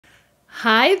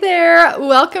Hi there.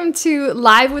 Welcome to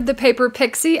Live with the Paper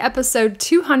Pixie, episode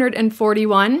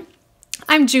 241.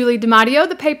 I'm Julie DiMatteo,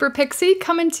 the Paper Pixie,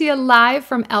 coming to you live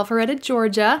from Alpharetta,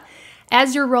 Georgia.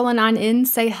 As you're rolling on in,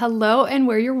 say hello and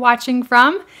where you're watching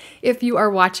from. If you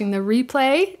are watching the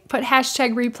replay, put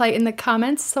hashtag replay in the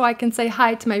comments so I can say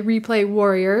hi to my replay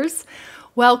warriors.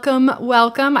 Welcome,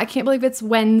 welcome. I can't believe it's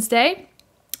Wednesday.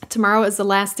 Tomorrow is the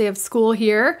last day of school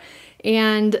here.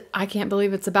 And I can't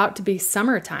believe it's about to be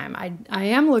summertime. I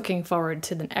am looking forward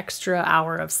to an extra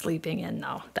hour of sleeping in,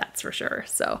 though, that's for sure.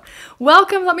 So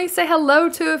welcome. Let me say hello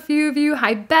to a few of you.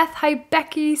 Hi, Beth. Hi,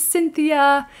 Becky.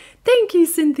 Cynthia. Thank you,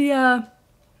 Cynthia.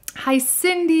 Hi,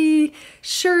 Cindy,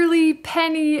 Shirley,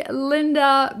 Penny,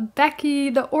 Linda, Becky,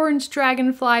 the Orange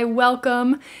Dragonfly,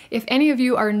 welcome. If any of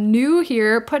you are new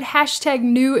here, put hashtag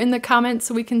new in the comments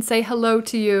so we can say hello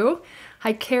to you.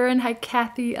 Hi Karen, hi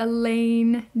Kathy,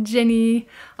 Elaine, Jenny.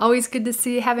 Always good to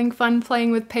see you having fun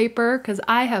playing with paper, because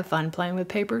I have fun playing with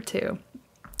paper too.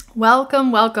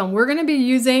 Welcome, welcome. We're going to be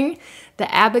using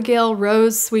the Abigail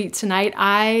Rose Suite tonight.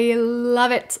 I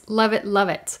love it, love it, love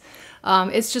it.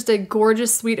 It's just a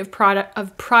gorgeous suite of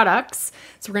products.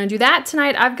 So we're going to do that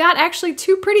tonight. I've got actually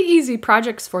two pretty easy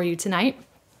projects for you tonight.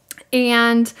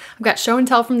 And I've got show and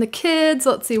tell from the kids.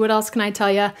 Let's see, what else can I tell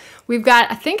you? We've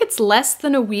got, I think it's less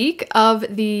than a week of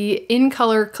the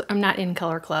not In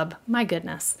Color Club, my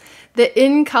goodness. The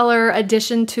In Color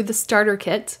addition to the starter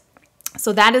kit.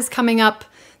 So that is coming up,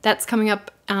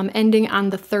 ending on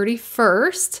the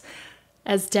 31st.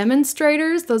 As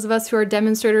demonstrators, those of us who are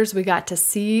demonstrators, we got to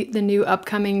see the new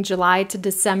upcoming July to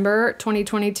December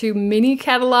 2022 mini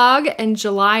catalog and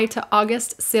July to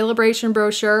August celebration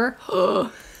brochure.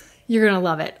 You're gonna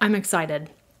love it. I'm excited.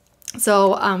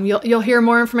 So you'll hear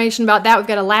more information about that. We've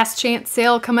got a last chance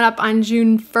sale coming up on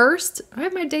June 1st. Do I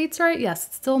have my dates right? Yes,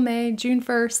 it's still May, June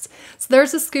 1st. So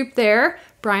there's a scoop there.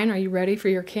 Brian, are you ready for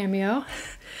your cameo?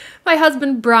 My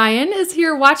husband Brian is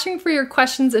here watching for your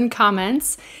questions and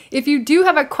comments. If you do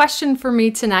have a question for me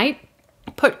tonight,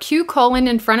 put Q: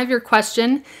 in front of your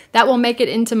question. That will make it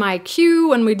into my queue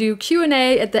when we do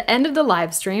Q&A at the end of the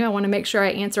live stream. I want to make sure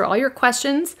I answer all your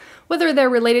questions, whether they're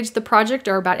related to the project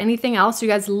or about anything else. You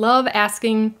guys love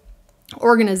asking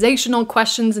organizational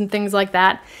questions and things like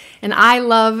that, and I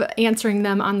love answering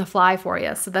them on the fly for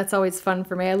you. So that's always fun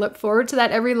for me. I look forward to that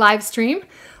every live stream.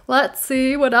 Let's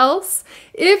see what else.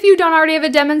 If you don't already have a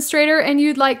demonstrator and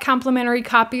you'd like complimentary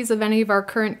copies of any of our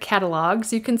current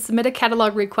catalogs, you can submit a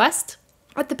catalog request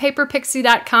at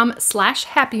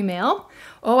thepaperpixie.com/happymail.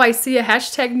 Oh, I see a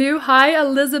hashtag new. Hi,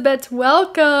 Elizabeth.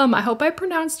 Welcome. I hope I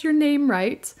pronounced your name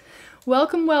right.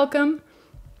 Welcome, welcome.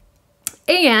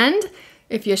 And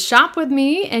if you shop with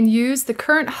me and use the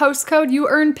current host code, you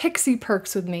earn Pixie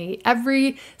perks with me.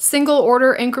 Every single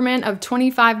order increment of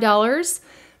 $25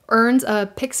 earns a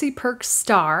Pixie Perks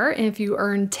star, and if you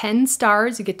earn 10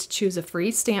 stars, you get to choose a free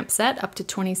stamp set up to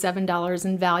 $27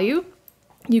 in value.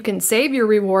 You can save your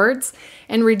rewards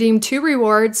and redeem 2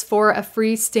 rewards for a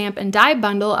free stamp and die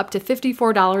bundle up to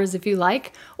 $54 if you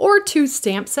like, or 2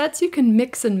 stamp sets. You can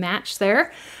mix and match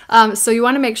there. So you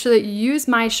want to make sure that you use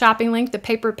my shopping link,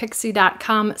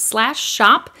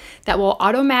 thepaperpixie.com/shop. That will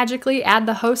automatically add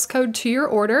the host code to your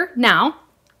order. Now,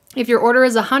 if your order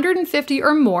is 150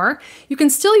 or more, you can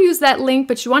still use that link,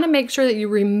 but you want to make sure that you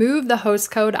remove the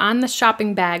host code on the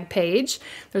shopping bag page.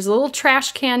 There's a little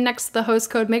trash can next to the host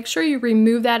code. Make sure you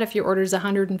remove that if your order is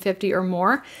 150 or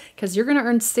more, because you're going to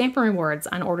earn stamp rewards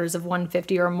on orders of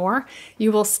 150 or more.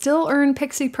 You will still earn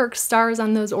Pixie Perks stars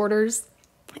on those orders,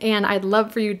 and I'd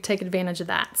love for you to take advantage of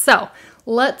that. So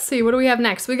let's see, what do we have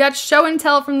next? We got show and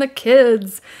tell from the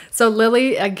kids. So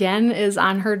Lily, again, is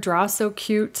on her Draw So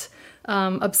Cute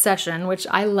obsession, which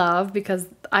I love because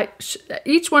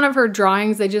each one of her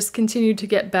drawings, they just continue to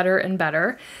get better and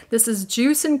better. This is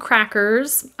Juice and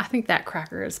Crackers. I think that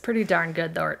cracker is pretty darn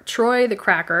good though. Troy the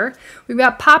Cracker. We've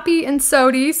got Poppy and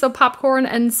Sody, so popcorn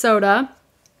and soda.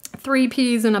 3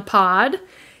 peas in a pod.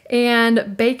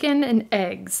 And bacon and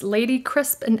eggs. Lady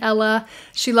Crisp and Ella.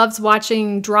 She loves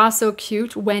watching Draw So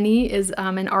Cute. Wenny is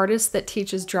an artist that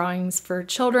teaches drawings for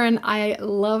children. I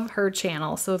love her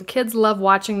channel. So the kids love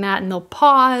watching that, and they'll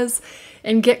pause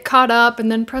and get caught up and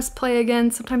then press play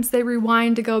again. Sometimes they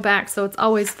rewind to go back, so it's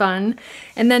always fun.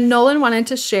 And then Nolan wanted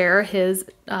to share his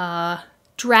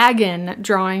dragon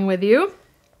drawing with you.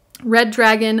 Red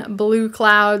dragon, blue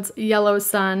clouds, yellow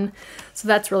sun. So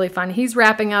that's really fun. He's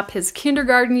wrapping up his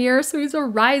kindergarten year, so he's a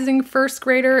rising 1st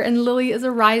grader, and Lily is a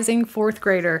rising 4th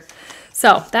grader.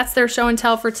 So that's their show and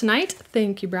tell for tonight.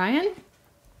 Thank you, Brian.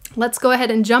 Let's go ahead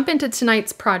and jump into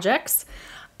tonight's projects.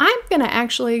 I'm gonna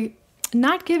actually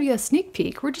not give you a sneak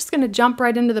peek. We're just going to jump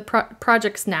right into the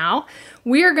projects now.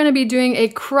 We are going to be doing a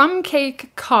crumb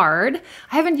cake card.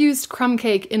 I haven't used crumb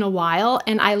cake in a while,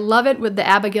 and I love it with the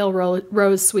Abigail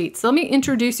Rose Suite. So let me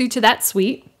introduce you to that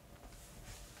suite.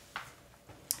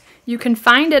 You can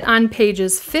find it on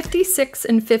pages 56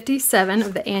 and 57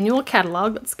 of the annual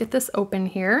catalog. Let's get this open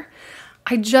here.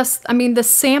 I mean, the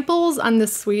samples on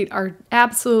this suite are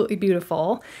absolutely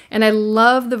beautiful, and I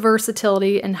love the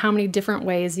versatility and how many different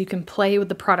ways you can play with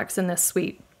the products in this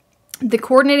suite. The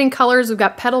coordinating colors, we've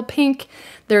got petal pink,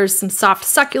 there's some soft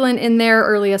succulent in there,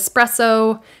 early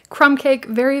espresso, crumb cake,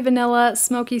 very vanilla,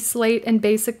 smoky slate, and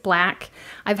basic black.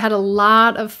 I've had a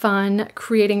lot of fun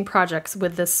creating projects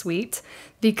with this suite.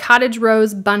 The Cottage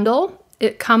Rose bundle,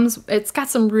 it's got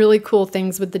some really cool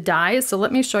things with the dies, so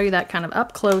let me show you that kind of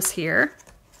up close here.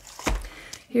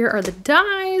 Here are the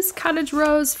dies, Cottage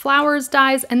Rose, flowers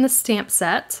dies, and the stamp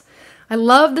set. I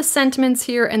love the sentiments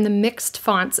here and the mixed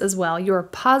fonts as well. You are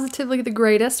positively the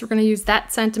greatest. We're going to use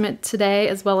that sentiment today,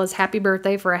 as well as happy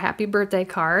birthday for a happy birthday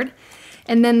card.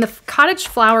 And then the Cottage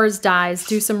Flowers dies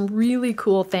do some really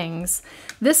cool things.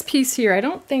 This piece here,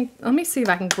 let me see if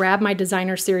I can grab my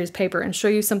designer series paper and show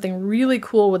you something really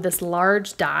cool with this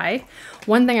large die.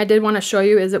 One thing I did want to show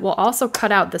you is it will also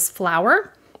cut out this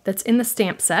flower that's in the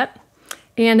stamp set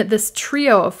and this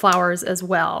trio of flowers as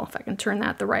well, if I can turn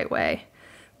that the right way.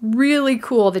 Really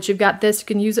cool that you've got this. You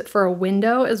can use it for a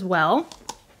window as well.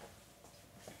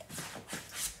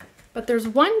 But there's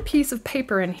one piece of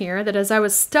paper in here that as I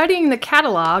was studying the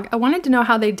catalog, I wanted to know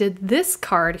how they did this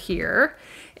card here.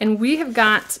 And we have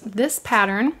got this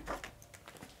pattern.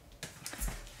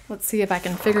 Let's see if I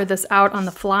can figure this out on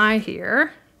the fly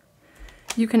here.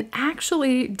 You can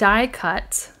actually die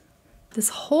cut this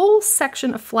whole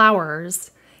section of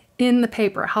flowers in the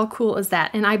paper. How cool is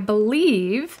that? And I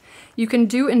believe you can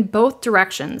do in both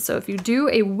directions. So if you do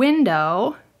a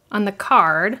window on the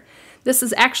card, this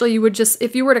is actually, you would just,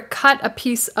 if you were to cut a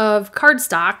piece of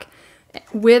cardstock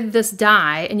with this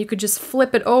die and you could just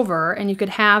flip it over and you could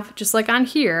have, just like on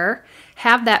here,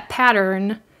 have that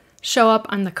pattern show up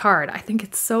on the card. I think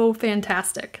it's so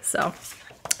fantastic. So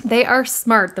they are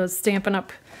smart, those Stampin'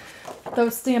 Up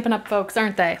folks,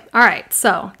 aren't they? All right,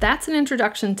 so that's an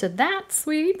introduction to that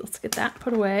suite. Let's get that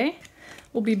put away.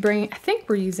 We'll be bringing, I think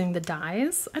we're using the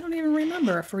dies. I don't even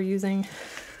remember if we're using,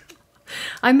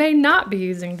 I may not be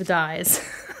using the dies.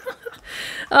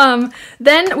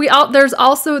 There's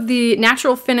also the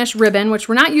natural finish ribbon, which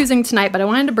we're not using tonight, but I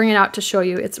wanted to bring it out to show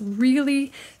you. It's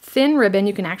really thin ribbon.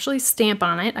 You can actually stamp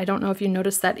on it. I don't know if you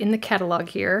noticed that in the catalog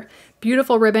here.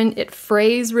 Beautiful ribbon. It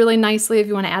frays really nicely if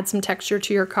you want to add some texture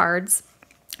to your cards.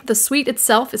 The suite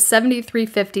itself is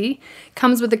 $73.50.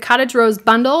 Comes with the Cottage Rose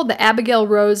bundle, the Abigail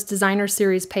Rose Designer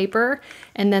Series paper,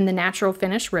 and then the natural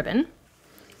finish ribbon.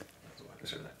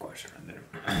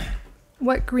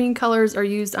 What green colors are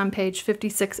used on page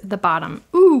 56 at the bottom?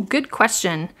 Ooh, good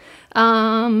question.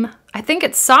 I think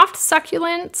it's soft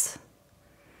succulent,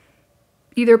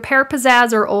 either pear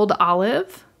pizzazz or old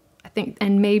olive, I think,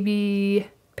 and maybe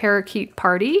parakeet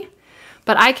party.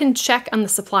 But I can check on the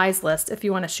supplies list if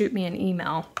you want to shoot me an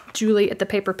email.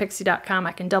 Julie@thepaperpixie.com.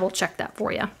 I can double check that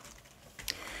for you.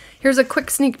 Here's a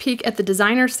quick sneak peek at the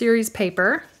Designer Series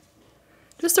paper.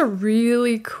 Just a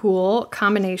really cool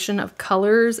combination of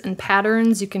colors and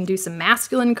patterns. You can do some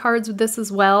masculine cards with this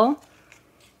as well.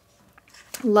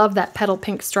 Love that petal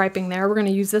pink striping there. We're going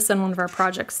to use this in one of our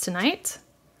projects tonight.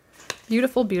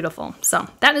 Beautiful, beautiful. So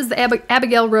that is the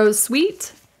Abigail Rose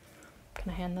Suite.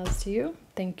 Can I hand those to you?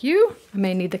 Thank you. I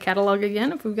may need the catalog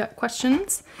again if we've got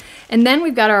questions. And then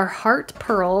we've got our heart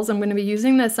pearls. I'm going to be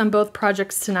using this on both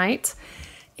projects tonight.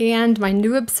 And my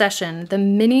new obsession, the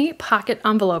mini pocket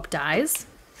envelope dies.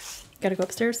 Gotta go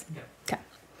upstairs? Yeah.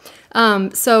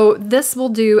 Okay. So this will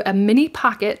do a mini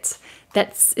pocket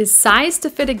that is sized to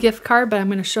fit a gift card, but I'm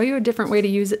going to show you a different way to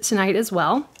use it tonight as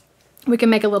well. We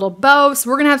can make a little bow, so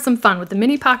we're going to have some fun with the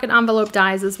mini pocket envelope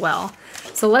dies as well.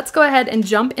 So let's go ahead and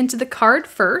jump into the card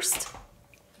first.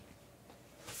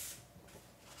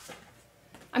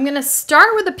 I'm going to start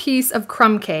with a piece of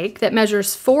crumb cake that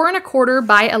measures 4 1/4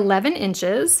 by 11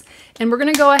 inches. And we're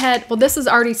going to go ahead, well, this is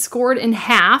already scored in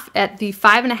half at the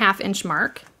 5.5 inch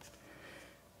mark.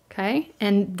 Okay,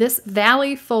 and this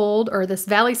valley fold, or this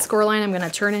valley score line, I'm going to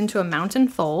turn into a mountain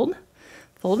fold.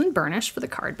 Fold and burnish for the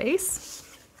card base.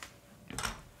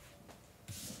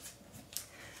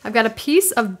 I've got a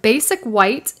piece of basic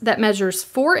white that measures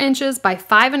 4 inches by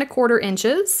 5 1/4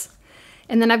 inches.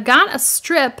 And then I've got a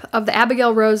strip of the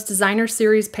Abigail Rose Designer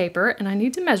Series paper, and I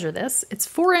need to measure this. It's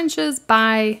 4 inches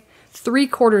by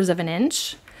 3/4 of an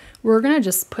inch. we're gonna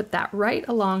just put that right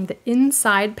along the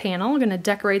inside panel. We're gonna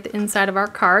decorate the inside of our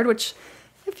card, which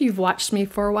if you've watched me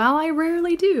for a while, I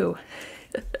rarely do.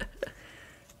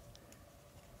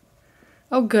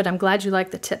 Oh good, I'm glad you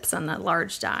like the tips on that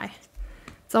large die.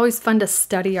 It's always fun to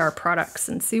study our products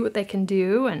and see what they can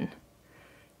do and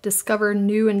discover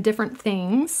new and different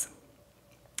things.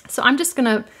 So I'm just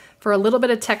gonna, for a little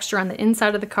bit of texture on the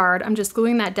inside of the card, I'm just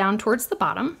gluing that down towards the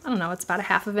bottom. I don't know, it's about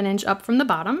 1/2 of an inch up from the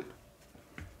bottom.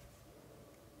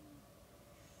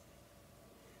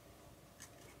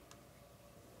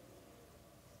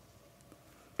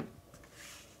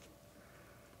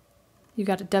 You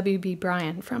got a WB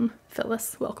Bryan from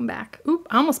Phyllis. Welcome back. Oop,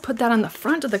 I almost put that on the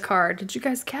front of the card. Did you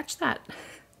guys catch that?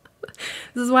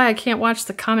 This is why I can't watch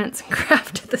the comments and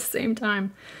craft at the same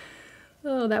time.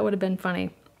 Oh, that would have been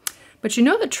funny. But you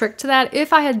know the trick to that?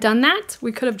 If I had done that,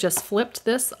 we could have just flipped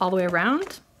this all the way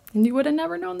around and you would have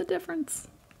never known the difference.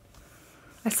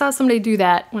 I saw somebody do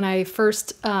that when I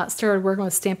first started working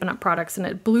with Stampin' Up! Products, and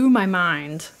it blew my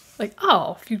mind. Like,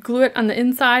 oh, if you glue it on the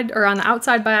inside or on the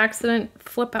outside by accident,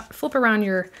 flip around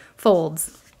your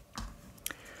folds.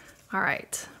 All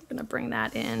right, I'm gonna bring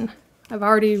that in. I've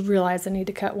already realized I need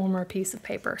to cut one more piece of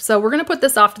paper. So we're gonna put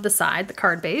this off to the side, the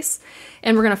card base,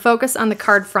 and we're gonna focus on the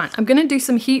card front. I'm gonna do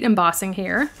some heat embossing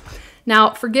here.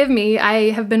 Now, forgive me, I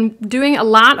have been doing a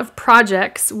lot of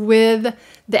projects with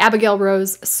the Abigail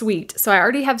Rose Suite. So I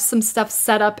already have some stuff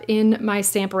set up in my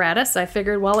Stamparatus. I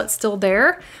figured, well, it's still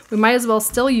there, we might as well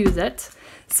still use it.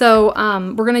 So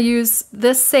we're gonna use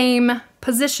this same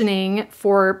positioning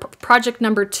for project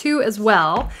number 2 as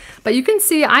well. But you can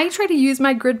see I try to use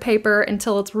my grid paper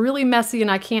until it's really messy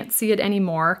and I can't see it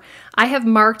anymore. I have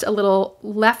marked a little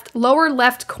lower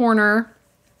left corner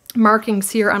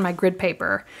markings here on my grid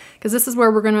paper, because this is where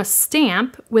we're gonna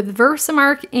stamp with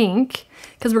Versamark ink,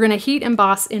 because we're gonna heat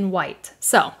emboss in white.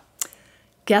 So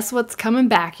guess what's coming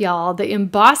back, y'all? The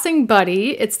Embossing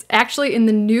Buddy. It's actually in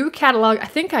the new catalog. I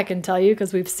think I can tell you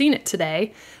because we've seen it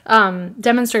today.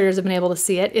 Demonstrators have been able to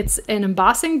see it. It's an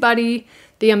Embossing Buddy.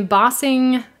 The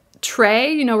embossing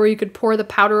tray, you know, where you could pour the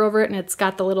powder over it, and it's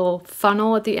got the little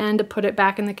funnel at the end to put it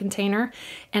back in the container.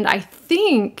 And I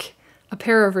think a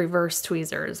pair of reverse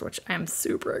tweezers, which I'm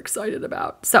super excited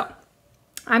about. So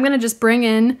I'm gonna just bring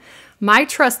in my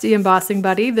trusty Embossing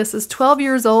Buddy. This is 12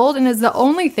 years old and is the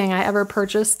only thing I ever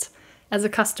purchased as a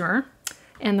customer,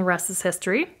 and the rest is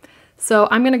history. So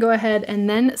I'm gonna go ahead and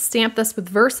then stamp this with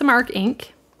Versamark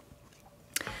ink.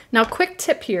 Now, quick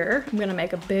tip here, I'm gonna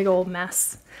make a big old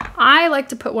mess. I like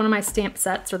to put one of my stamp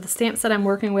sets, or the stamp set I'm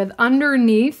working with,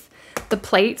 underneath the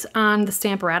plate on the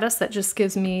Stamparatus. That just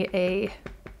gives me a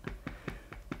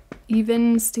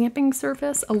even stamping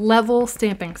surface, a level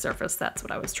stamping surface. That's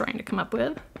what I was trying to come up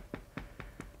with.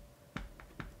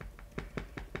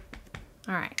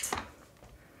 All right,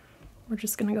 we're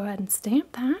just gonna go ahead and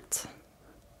stamp that.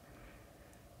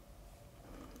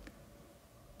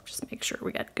 Just make sure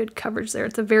we got good coverage there.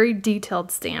 It's a very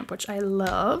detailed stamp, which I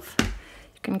love.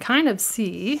 You can kind of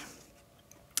see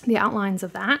the outlines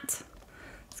of that.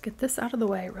 Let's get this out of the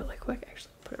way really quick.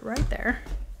 Actually, put it right there.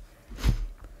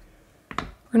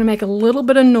 We're gonna make a little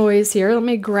bit of noise here. Let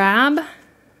me grab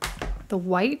the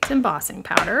white embossing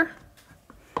powder.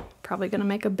 Probably gonna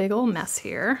make a big old mess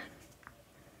here.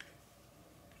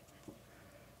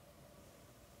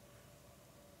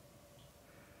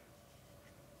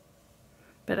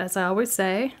 But as I always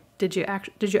say, did you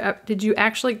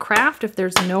actually craft if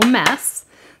there's no mess?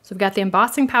 So we've got the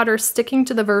embossing powder sticking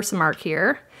to the Versamark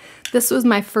here. This was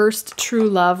my first true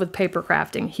love with paper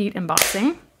crafting, heat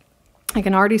embossing. I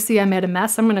can already see I made a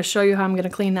mess. I'm gonna show you how I'm gonna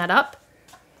clean that up.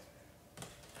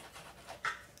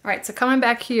 All right, so coming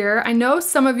back here, I know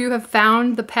some of you have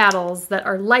found the paddles that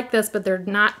are like this, but they're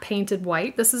not painted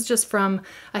white. This is just from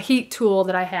a heat tool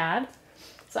that I had.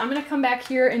 So I'm gonna come back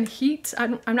here and heat.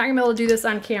 I'm not gonna be able to do this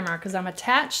on camera because I'm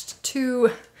attached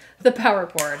to the power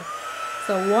cord.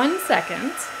 So 1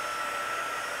 second.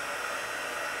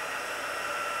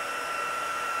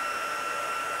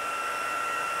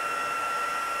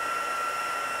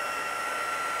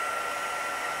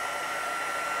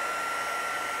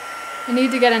 I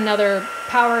need to get another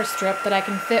power strip that I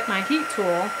can fit my heat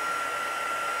tool.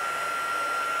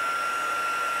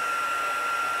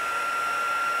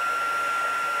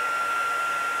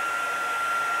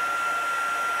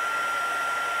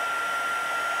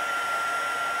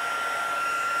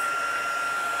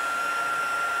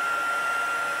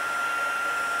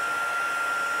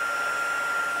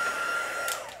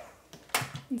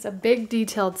 It's a big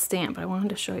detailed stamp, but I wanted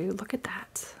to show you. Look at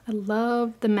that. I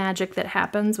love the magic that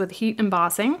happens with heat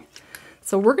embossing.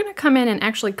 So we're gonna come in and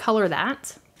actually color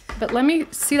that. But let me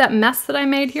see that mess that I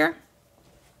made here.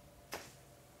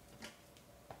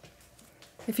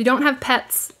 If you don't have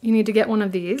pets, you need to get one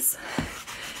of these.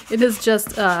 It is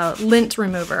just a lint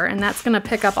remover, and that's going to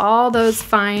pick up all those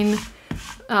fine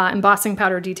embossing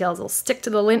powder details. It'll stick to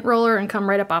the lint roller and come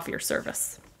right up off your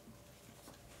surface.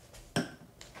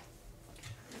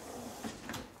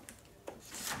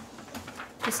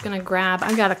 Just gonna grab,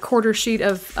 I've got a 1/4 sheet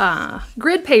of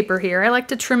grid paper here. I like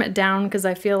to trim it down because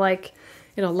I feel like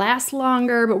it'll last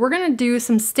longer, but we're gonna do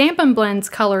some Stampin' Blends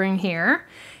coloring here.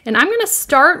 And I'm gonna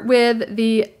start with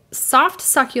the Soft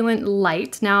Succulent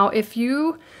Light. Now, if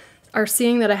you are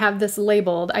seeing that I have this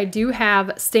labeled, I do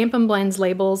have Stampin' Blends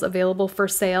labels available for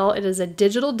sale. It is a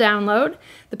digital download,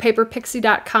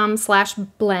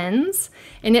 thepaperpixie.com/blends,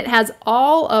 and it has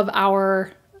all of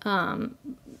our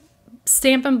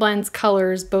Stampin' Blends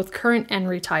colors, both current and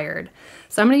retired.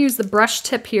 So I'm going to use the brush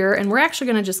tip here, and we're actually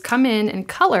going to just come in and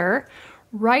color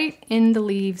right in the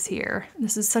leaves here.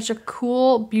 This is such a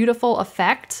cool, beautiful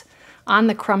effect on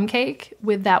the crumb cake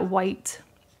with that white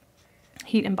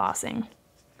heat embossing.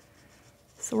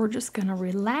 So we're just going to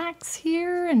relax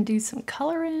here and do some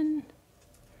coloring.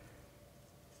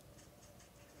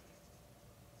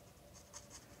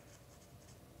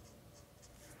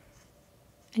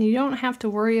 And you don't have to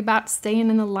worry about staying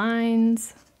in the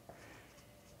lines.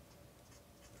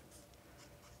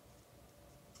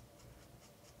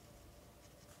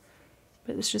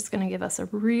 But it's just going to give us a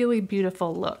really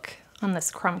beautiful look on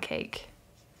this crumb cake.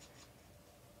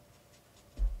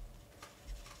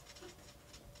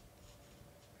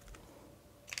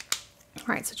 All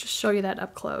right, so just show you that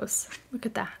up close. Look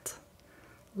at that.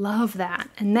 Love that.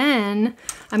 And then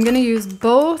I'm going to use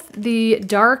both the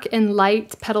dark and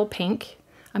light petal pink.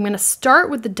 I'm going to start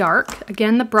with the dark,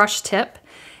 again, the brush tip,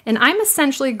 and I'm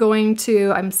essentially going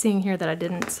to, I'm seeing here that I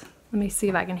didn't, let me see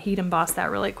if I can heat emboss that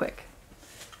really quick.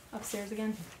 Upstairs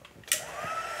again.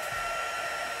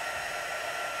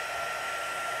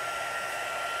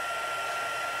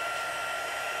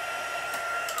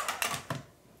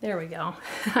 There we go.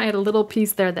 I had a little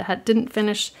piece there that didn't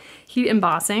finish heat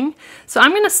embossing. So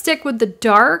I'm going to stick with the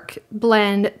dark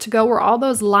blend to go where all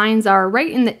those lines are, right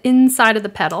in the inside of the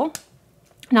petal.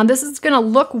 Now this is going to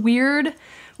look weird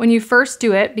when you first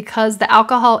do it because the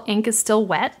alcohol ink is still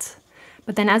wet,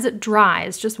 but then as it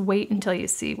dries, just wait until you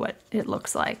see what it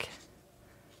looks like.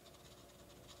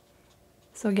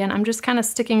 So again, I'm just kind of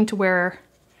sticking to where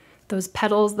those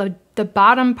petals, the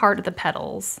bottom part of the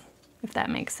petals, if that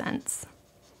makes sense.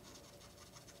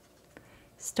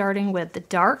 Starting with the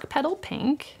dark petal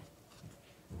pink.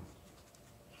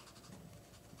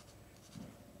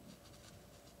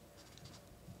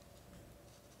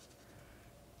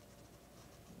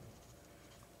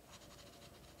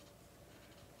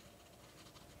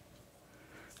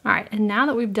 All right, and now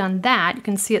that we've done that, you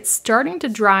can see it's starting to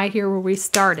dry here where we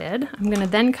started. I'm gonna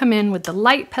then come in with the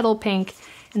light petal pink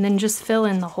and then just fill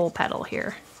in the whole petal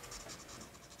here.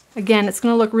 Again, it's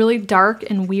gonna look really dark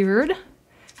and weird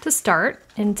to start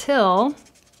until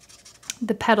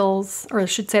the petals, or I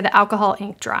should say the alcohol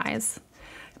ink dries.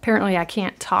 Apparently I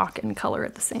can't talk and color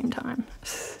at the same time.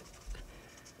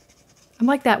 I'm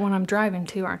like that when I'm driving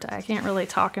too, aren't I? I can't really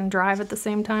talk and drive at the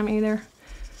same time either.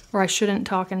 Or I shouldn't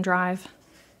talk and drive.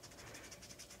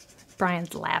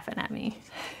 Brian's laughing at me.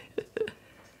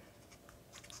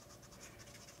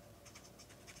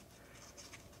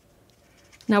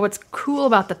 Now what's cool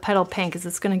about the petal pink is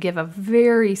it's going to give a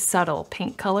very subtle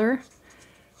pink color,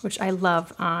 which I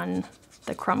love on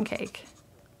the crumb cake.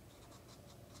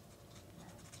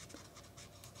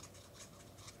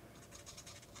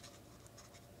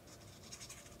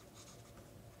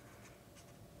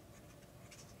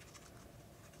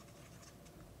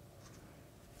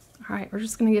 All right, we're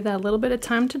just going to give that a little bit of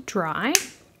time to dry.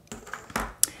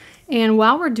 And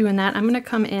while we're doing that, I'm going to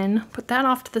come in, put that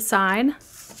off to the side.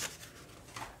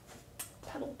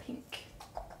 Petal pink.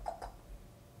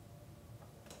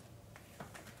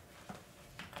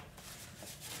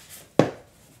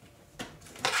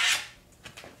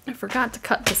 I forgot to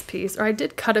cut this piece, or I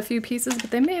did cut a few pieces,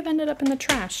 but they may have ended up in the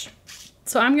trash.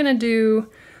 So I'm going to do,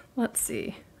 let's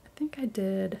see, I think I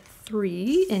did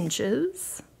 3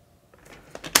 inches.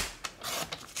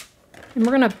 And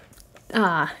we're going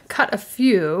to cut a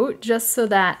few just so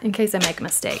that, in case I make a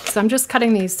mistake. So I'm just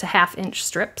cutting these to 1/2 inch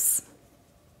strips.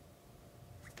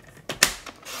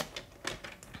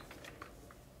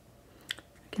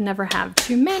 Can never have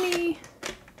too many.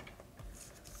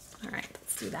 All right,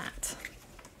 let's do that.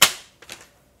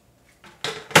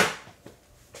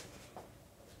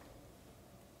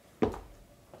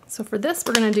 So for this,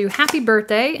 we're going to do Happy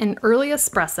Birthday and Early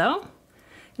Espresso.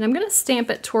 And I'm going to stamp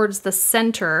it towards the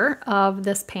center of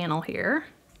this panel here.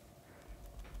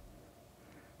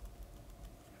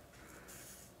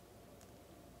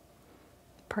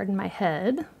 pardon my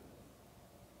head.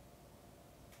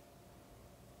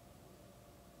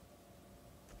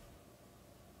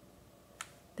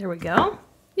 There we go.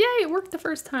 Yay, it worked the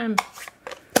first time.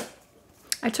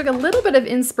 I took a little bit of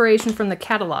inspiration from the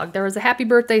catalog. There was a happy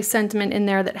birthday sentiment in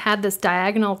there that had this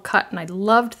diagonal cut, and I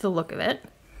loved the look of it.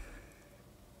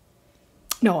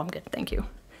 No, I'm good, thank you.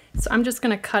 So I'm just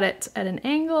gonna cut it at an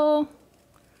angle.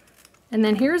 And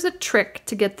then here's a trick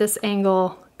to get this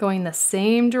angle going the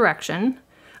same direction.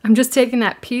 I'm just taking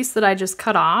that piece that I just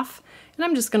cut off, and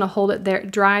I'm just gonna hold it there,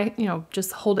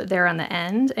 just hold it there on the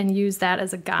end and use that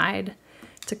as a guide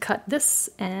to cut this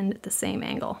end at the same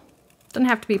angle. Doesn't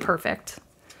have to be perfect.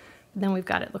 But then we've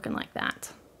got it looking like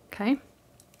that, okay?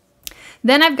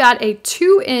 Then I've got a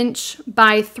 2"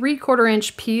 by 3/4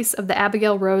 inch piece of the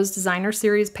Abigail Rose Designer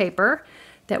Series paper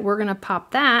that we're gonna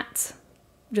pop that.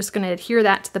 I'm just gonna adhere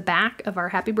that to the back of our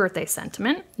happy birthday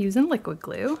sentiment using liquid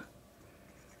glue.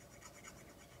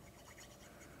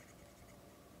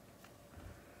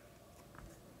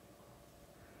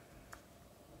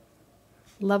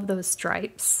 Love those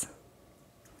stripes.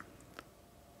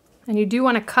 And you do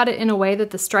want to cut it in a way that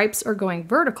the stripes are going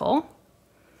vertical.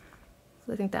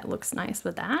 So I think that looks nice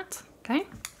with that, okay?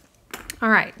 All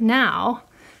right, now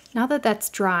that that's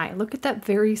dry, look at that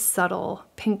very subtle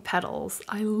pink petals.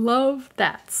 I love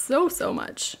that so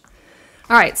much.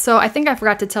 All right, so I think I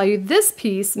forgot to tell you, this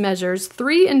piece measures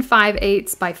 3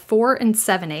 5/8 by 4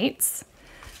 7/8.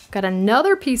 Got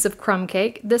another piece of crumb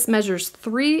cake. This measures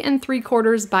 3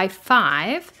 3/4 by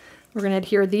 5. We're gonna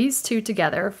adhere these two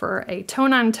together for a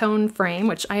tone-on-tone frame,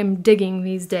 which I am digging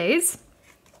these days.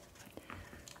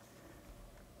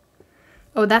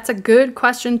 Oh, that's a good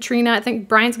question, Trina. I think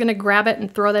Brian's gonna grab it and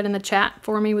throw that in the chat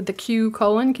for me with the Q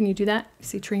colon. Can you do that? You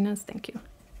see Trina's? Thank you.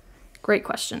 Great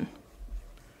question.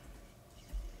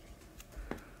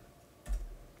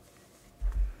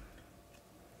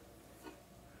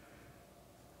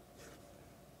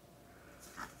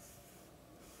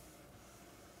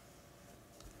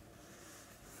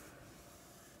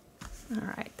 All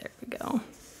right, there we go.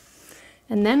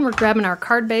 And then we're grabbing our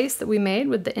card base that we made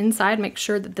with the inside. Make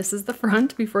sure that this is the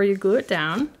front before you glue it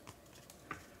down.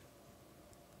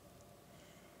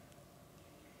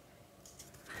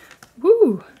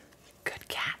 Woo, good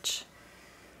catch.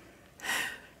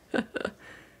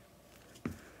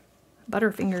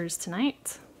 Butterfingers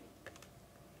tonight.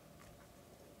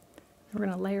 We're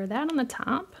gonna layer that on the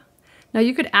top. Now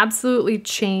you could absolutely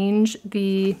change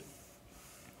the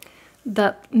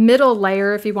middle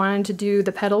layer if you wanted to do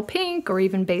the petal pink or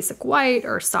even basic white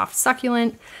or soft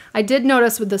succulent. I did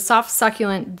notice with the soft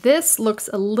succulent, this looks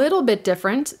a little bit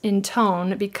different in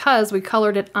tone because we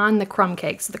colored it on the crumb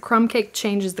cake. So the crumb cake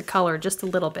changes the color just a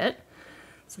little bit.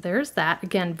 So there's that.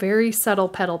 Again, very subtle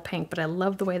petal pink, but I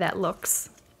love the way that looks.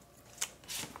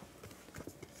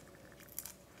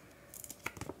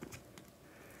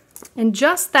 And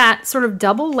just that sort of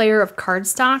double layer of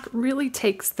cardstock really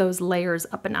takes those layers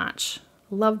up a notch.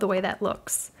 Love the way that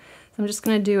looks. So I'm just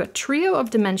going to do a trio of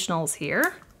dimensionals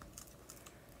here.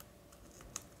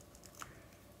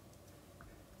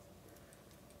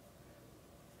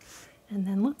 And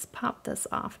then let's pop this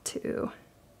off too.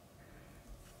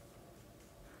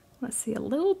 Let's see a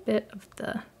little bit of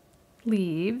the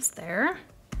leaves there.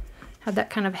 Have that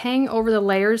kind of hang over the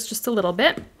layers just a little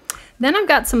bit. Then I've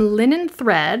got some linen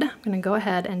thread. I'm gonna go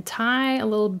ahead and tie a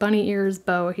little bunny ears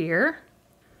bow here.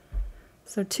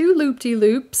 So 2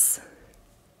 loop-de-loops,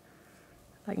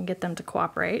 if I can get them to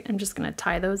cooperate. I'm just gonna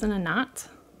tie those in a knot.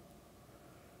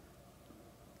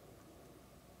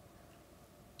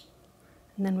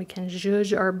 And then we can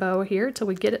zhuzh our bow here till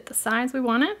we get it the size we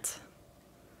want it.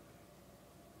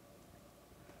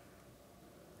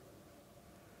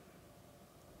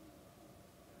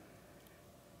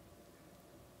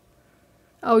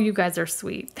 Oh, you guys are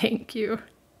sweet. Thank you.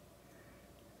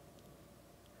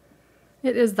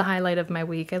 It is the highlight of my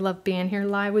week. I love being here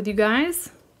live with you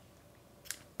guys.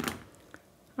 All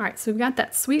right, so we've got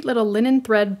that sweet little linen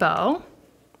thread bow.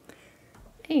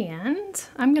 And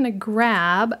I'm gonna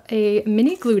grab a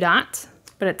mini glue dot,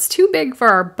 but it's too big for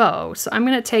our bow. So I'm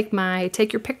gonna take my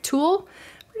take your pick tool.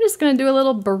 We're just gonna do a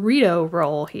little burrito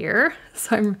roll here.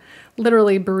 So I'm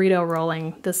literally burrito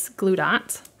rolling this glue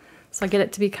dot. So I get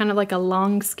it to be kind of like a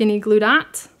long, skinny glue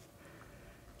dot.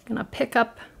 I'm gonna pick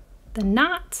up the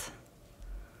knot.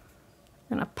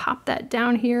 I'm gonna pop that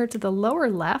down here to the lower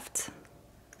left.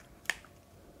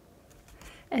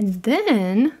 And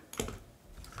then,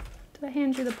 did I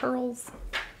hand you the pearls?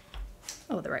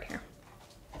 Oh, they're right here.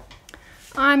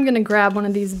 I'm gonna grab one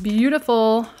of these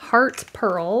beautiful heart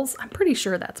pearls. I'm pretty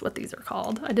sure that's what these are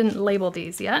called. I didn't label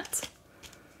these yet.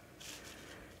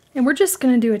 And we're just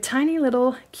gonna do a tiny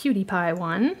little cutie pie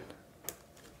one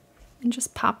and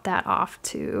just pop that off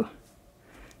too.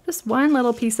 Just one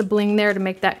little piece of bling there to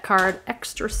make that card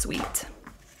extra sweet.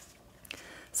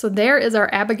 So there is our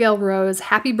Abigail Rose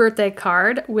happy birthday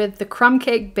card with the crumb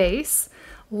cake base.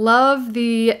 Love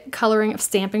the coloring of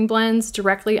stamping blends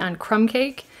directly on crumb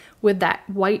cake with that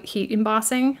white heat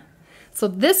embossing. So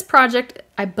this project,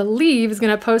 I believe, is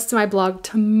going to post to my blog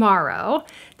tomorrow.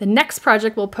 The next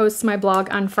project will post to my blog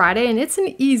on Friday, and it's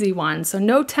an easy one, so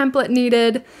no template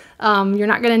needed. You're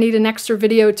not going to need an extra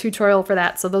video tutorial for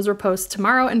that, so those will post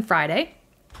tomorrow and Friday.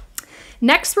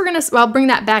 Next, we're going to, well, I'll bring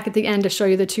that back at the end to show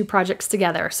you the two projects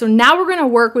together. So now we're going to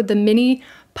work with the mini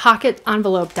pocket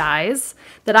envelope dies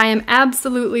that I am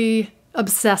absolutely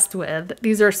obsessed with.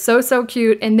 These are so, so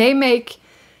cute, and they make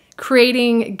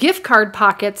creating gift card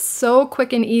pockets so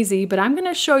quick and easy, but I'm going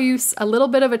to show you a little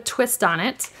bit of a twist on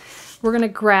it. We're going to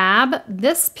grab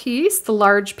this piece, the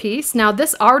large piece. Now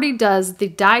this already does the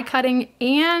die cutting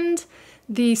and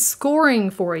the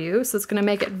scoring for you, so it's going to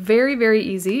make it very, very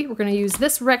easy. We're going to use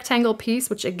this rectangle piece,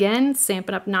 which again,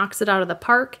 Stampin' Up! Knocks it out of the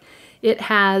park. It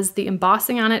has the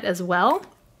embossing on it as well.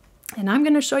 And I'm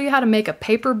going to show you how to make a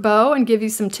paper bow and give you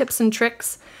some tips and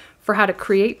tricks for how to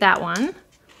create that one.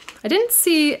 I didn't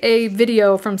see a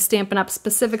video from Stampin' Up!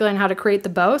 Specifically on how to create the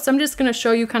bow, so I'm just going to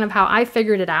show you kind of how I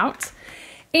figured it out.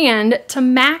 And to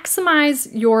maximize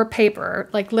your paper,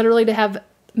 like literally to have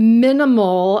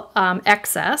minimal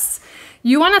excess,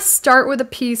 you want to start with a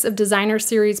piece of Designer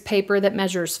Series paper that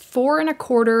measures 4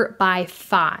 1/4 by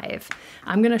 5.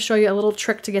 I'm going to show you a little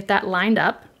trick to get that lined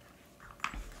up.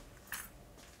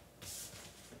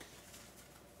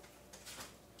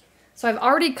 So I've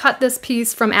already cut this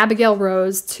piece from Abigail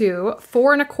Rose to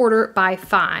 4 1/4 by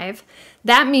 5.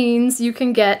 That means you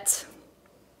can get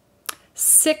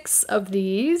 6 of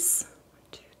these.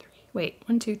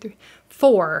 1, 2, 3,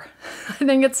 4. I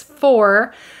think it's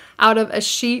 4 out of a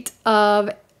sheet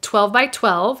of 12 by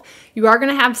 12. You are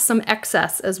going to have some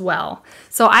excess as well.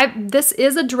 So this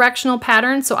is a directional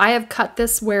pattern, so I have cut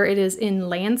this where it is in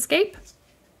landscape.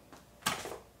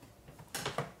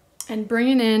 And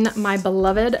bringing in my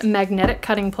beloved magnetic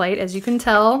cutting plate. As you can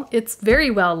tell, it's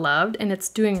very well loved and it's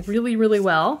doing really, really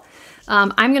well.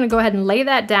 I'm going to go ahead and lay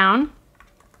that down,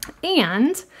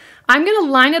 and I'm going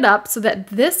to line it up so that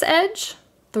this edge,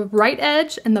 the right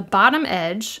edge, and the bottom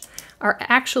edge are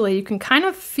actually, you can kind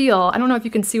of feel, I don't know if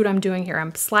you can see what I'm doing here.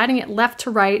 I'm sliding it left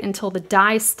to right until the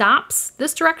die stops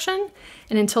this direction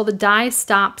and until the die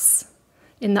stops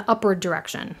in the upward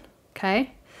direction,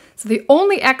 okay? So the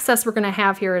only excess we're going to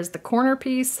have here is the corner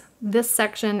piece, this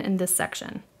section, and this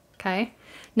section, okay?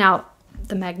 Now,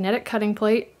 the magnetic cutting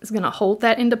plate is going to hold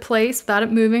that into place without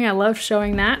it moving. I love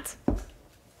showing that.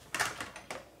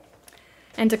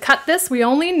 And to cut this, we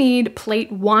only need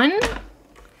plate 1,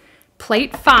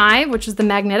 plate 5, which is the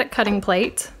magnetic cutting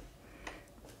plate,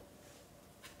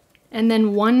 and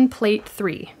then 1 plate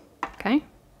 3, okay?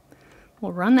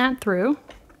 We'll run that through.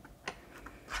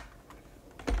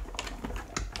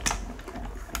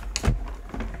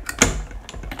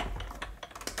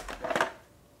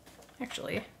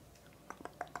 Actually,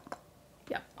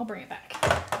 yeah, I'll bring it back.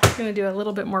 I'm gonna do a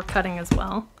little bit more cutting as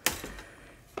well.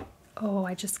 Oh,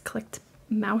 I just clicked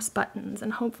mouse buttons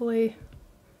and hopefully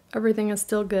everything is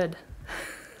still good.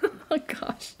 Oh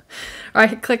gosh. All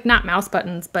right, click not mouse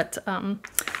buttons, but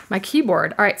my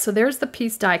keyboard. All right, so there's the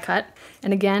piece die cut.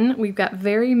 And again, we've got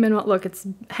very minimal, look, it's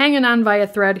hanging on by a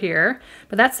thread here,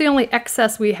 but that's the only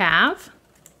excess we have,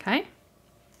 okay?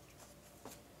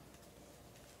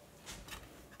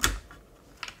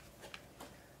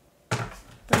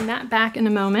 Bring that back in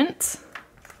a moment.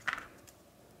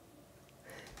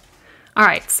 All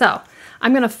right, so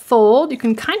I'm going to fold. You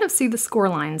can kind of see the score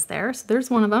lines there. So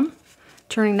there's one of them.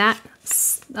 Turning that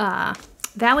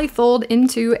valley fold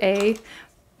into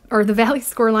the valley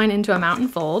score line into a mountain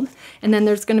fold. And then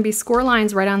there's going to be score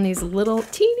lines right on these little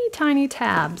teeny tiny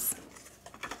tabs.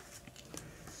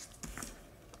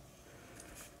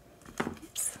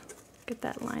 Oops, get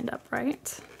that lined up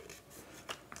right.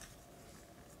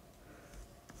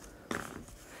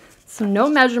 So no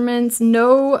measurements,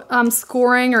 no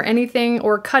scoring or anything,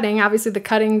 or cutting. Obviously the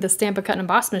cutting, the Stampin' Cut and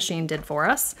Emboss machine did for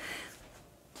us.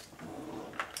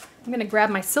 I'm gonna grab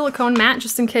my silicone mat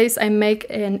just in case I make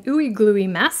an ooey gluey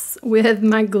mess with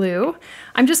my glue.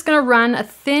 I'm just gonna run a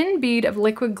thin bead of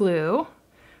liquid glue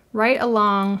right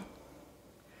along,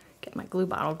 get my glue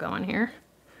bottle going here,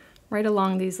 right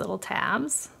along these little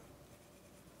tabs.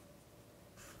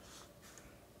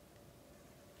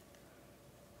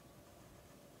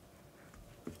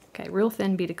 Okay, real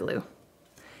thin bead of glue.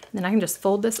 And then I can just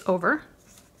fold this over.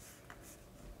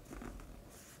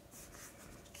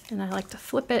 And I like to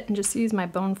flip it and just use my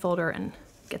bone folder and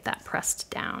get that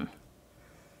pressed down.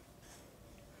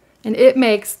 And it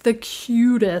makes the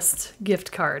cutest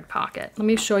gift card pocket. Let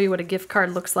me show you what a gift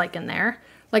card looks like in there.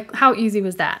 Like, how easy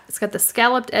was that? It's got the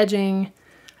scalloped edging.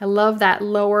 I love that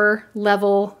lower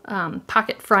level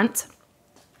pocket front.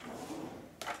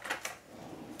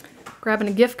 Grabbing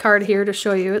a gift card here to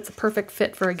show you it's a perfect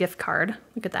fit for a gift card.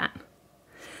 Look at that.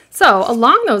 So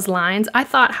along those lines, I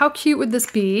thought, how cute would this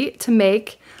be to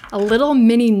make a little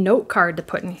mini note card to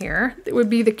put in here? It would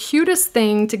be the cutest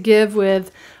thing to give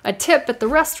with a tip at the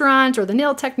restaurant or the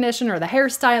nail technician or the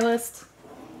hairstylist.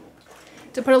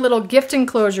 To put a little gift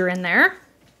enclosure in there.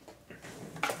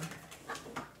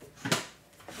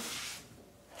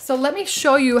 So let me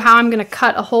show you how I'm going to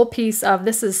cut a whole piece of,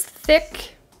 this is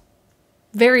thick,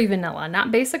 very vanilla,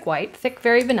 not basic white, thick,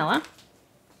 very vanilla.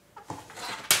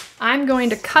 I'm going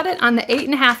to cut it on the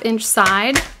 8.5 inch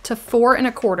side to 4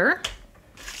 1/4.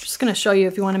 Just going to show you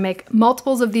if you want to make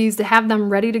multiples of these to have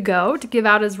them ready to go to give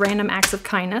out as random acts of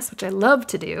kindness, which I love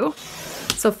to do.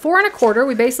 So 4 1/4,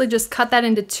 we basically just cut that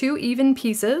into 2 even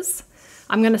pieces.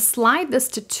 I'm going to slide this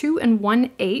to 2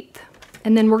 1/8,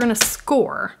 and then we're going to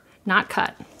score, not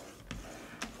cut.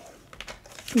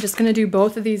 I'm just going to do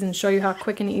both of these and show you how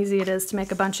quick and easy it is to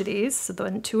make a bunch of these. So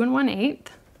then 2 1/8.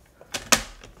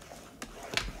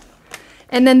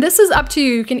 And then this is up to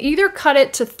you. You can either cut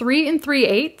it to 3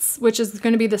 3/8, which is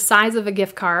going to be the size of a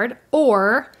gift card,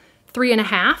 or 3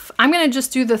 1/2. I'm going to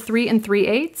just do the 3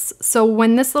 3/8. So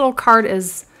when this little card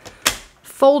is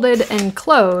folded and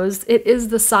closed, it is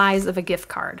the size of a gift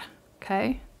card.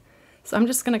 Okay. So I'm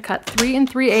just going to cut 3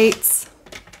 3/8.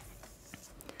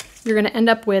 You're going to end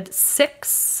up with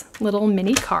 6 little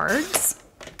mini cards.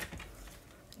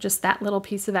 Just that little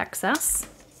piece of excess.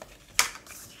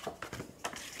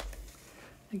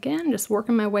 Again, just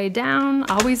working my way down.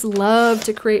 I always love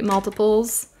to create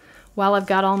multiples while I've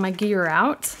got all my gear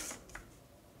out.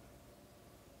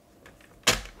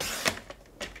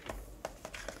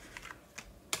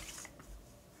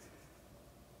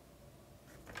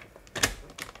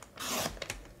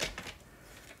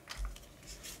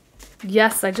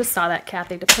 Yes, I just saw that,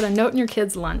 Kathy, to put a note in your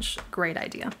kid's lunch. Great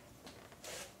idea.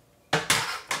 All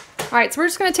right, so we're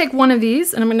just gonna take one of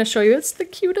these and I'm gonna show you, it's the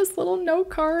cutest little note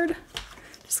card.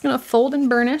 Just gonna fold and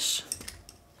burnish.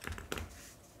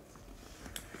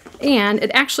 And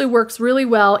it actually works really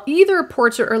well, either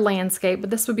portrait or landscape,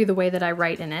 but this would be the way that I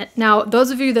write in it. Now, those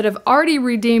of you that have already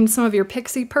redeemed some of your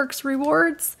Pixie Perks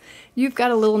rewards, you've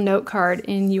got a little note card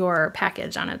in your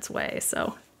package on its way,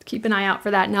 so keep an eye out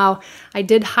for that. Now, I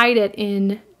did hide it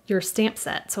in your stamp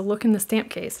set, so look in the stamp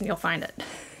case and you'll find it.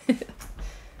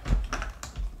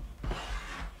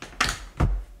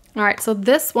 All right, so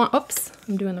this one, oops,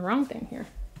 I'm doing the wrong thing here.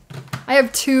 I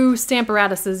have 2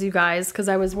 Stamparatuses, you guys, because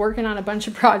I was working on a bunch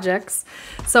of projects.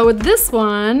 So with this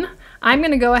one, I'm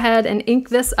gonna go ahead and ink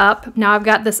this up. Now I've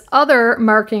got this other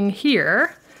marking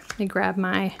here. Let me grab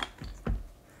my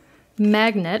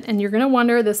magnet, and you're gonna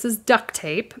wonder, this is duct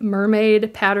tape,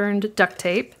 mermaid patterned duct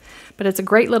tape, but it's a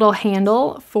great little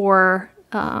handle for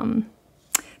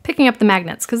picking up the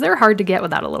magnets because they're hard to get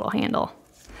without a little handle.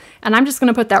 And I'm just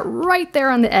gonna put that right there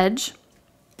on the edge.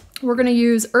 We're gonna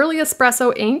use Early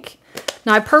Espresso ink.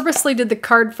 Now I purposely did the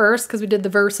card first because we did the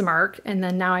Versamark, and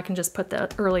then now I can just put the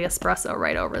Early Espresso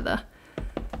right over the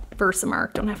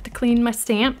Versamark. Don't have to clean my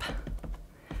stamp.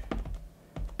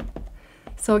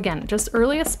 So again, just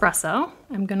Early Espresso.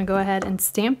 I'm gonna go ahead and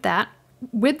stamp that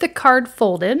with the card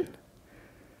folded.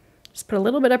 Just put a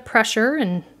little bit of pressure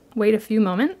and wait a few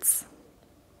moments.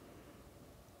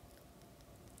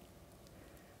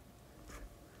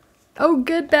 Oh,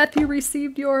 good, Beth, you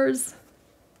received yours.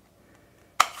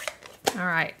 All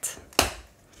right.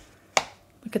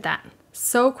 Look at that.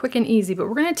 So quick and easy, but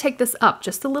we're gonna take this up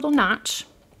just a little notch.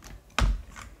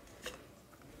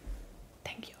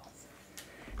 Thank you.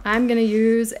 I'm gonna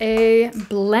use a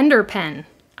blender pen.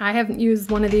 I haven't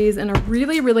used one of these in a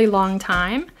really, really long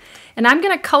time. And I'm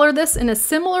gonna color this in a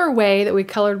similar way that we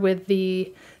colored with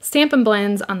the Stampin'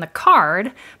 Blends on the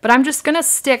card, but I'm just gonna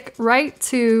stick right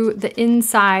to the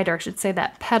inside, or I should say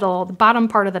that petal, the bottom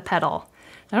part of the petal.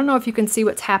 I don't know if you can see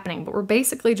what's happening, but we're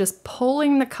basically just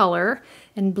pulling the color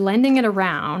and blending it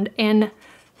around, and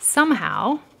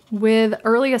somehow with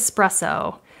Early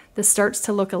Espresso, this starts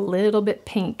to look a little bit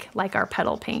pink, like our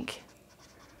petal pink.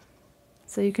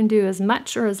 So you can do as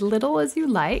much or as little as you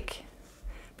like,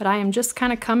 but I am just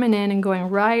kind of coming in and going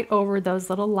right over those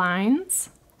little lines,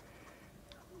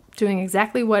 doing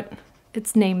exactly what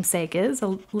its namesake is,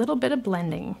 a little bit of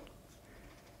blending.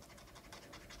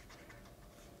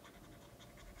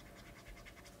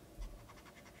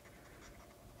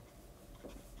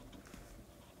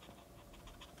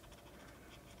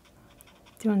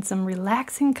 Doing some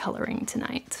relaxing coloring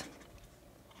tonight.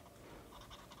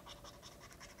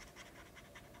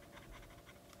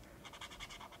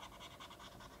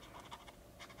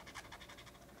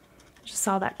 Just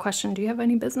saw that question. Do you have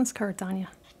any business cards on you?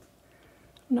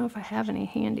 I don't know if I have any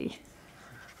handy.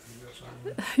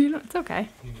 You know, it's okay.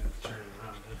 You gotta turn it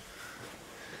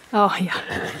around, Oh,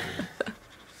 yeah.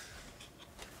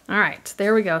 All right,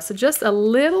 there we go. So just a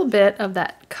little bit of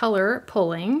that color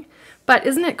pulling. But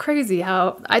isn't it crazy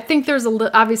how, I think there's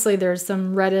obviously there's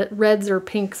some reds or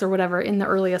pinks or whatever in the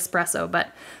early espresso,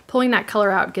 but pulling that color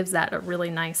out gives that a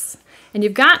really nice, and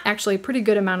you've got actually a pretty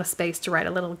good amount of space to write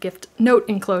a little gift note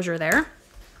enclosure there.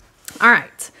 All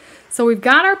right, so we've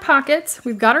got our pockets,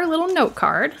 we've got our little note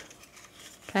card,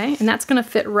 okay, and that's gonna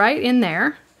fit right in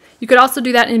there. You could also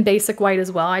do that in basic white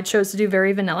as well. I chose to do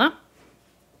very vanilla.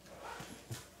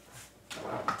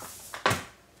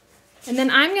 And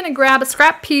then I'm going to grab a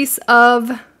scrap piece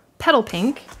of petal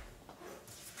pink.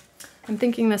 I'm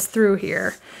thinking this through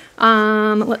here.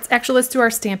 Let's do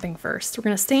our stamping first. We're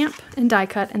going to stamp and die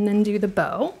cut and then do the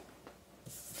bow.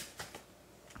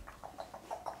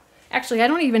 Actually, I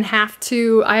don't even have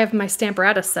to, I have my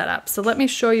Stamparatus set up. So let me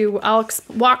show you, I'll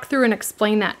walk through and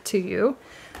explain that to you.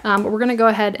 But we're going to go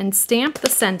ahead and stamp the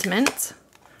sentiment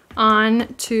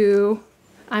onto,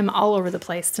 I'm all over the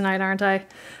place tonight, aren't I?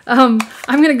 I'm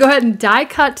going to go ahead and die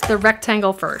cut the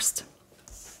rectangle first.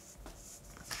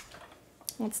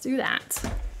 Let's do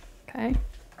that. Okay.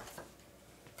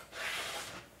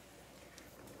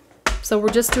 So we're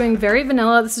just doing very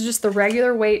vanilla. This is just the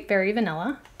regular weight very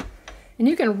vanilla. And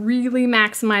you can really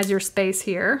maximize your space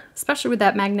here, especially with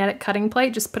that magnetic cutting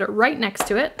plate. Just put it right next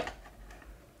to it.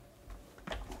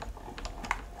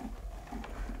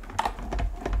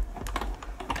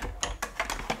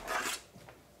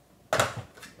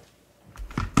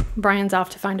 Brian's off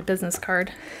to find a business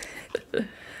card.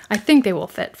 I think they will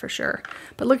fit for sure.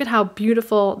 But look at how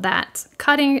beautiful that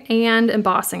cutting and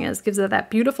embossing is. Gives it that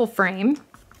beautiful frame.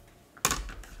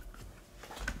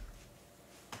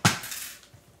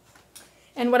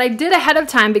 And what I did ahead of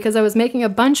time, because I was making a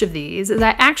bunch of these, is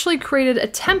I actually created a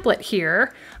template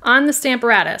here on the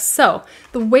Stamparatus. So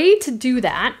the way to do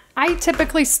that, I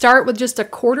typically start with just a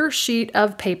 1/4 sheet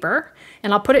of paper,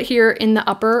 and I'll put it here in the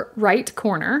upper right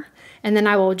corner. And then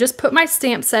I will just put my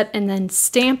stamp set and then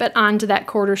stamp it onto that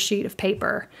 1/4 sheet of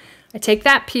paper. I take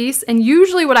that piece, and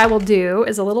usually what I will do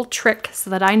is a little trick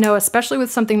so that I know, especially with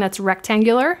something that's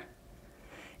rectangular,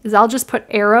 is I'll just put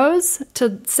arrows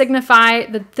to signify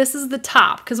that this is the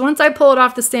top. Because once I pull it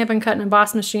off the Stampin' Cut and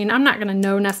Emboss machine, I'm not gonna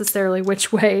know necessarily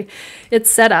which way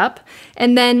it's set up.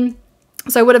 And then,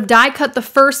 so I would have die cut the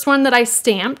first one that I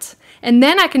stamped, and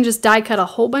then I can just die cut a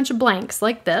whole bunch of blanks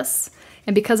like this.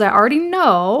 And because I already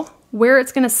know where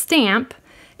it's going to stamp,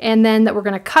 and then that we're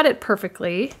going to cut it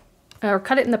perfectly, or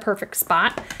cut it in the perfect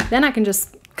spot, then I can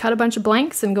just cut a bunch of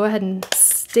blanks and go ahead and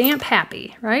stamp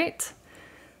happy, right?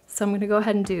 So I'm going to go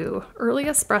ahead and do early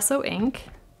espresso ink.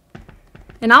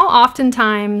 And I'll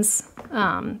oftentimes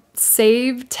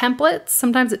save templates.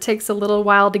 Sometimes it takes a little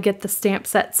while to get the stamp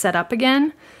set up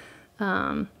again.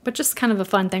 But just kind of a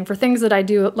fun thing for things that I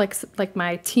do, like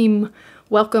my team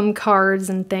welcome cards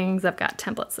and things. I've got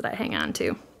templates that I hang on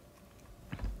to.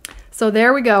 So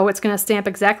there we go. It's going to stamp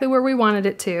exactly where we wanted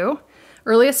it to.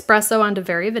 Early espresso onto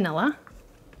very vanilla.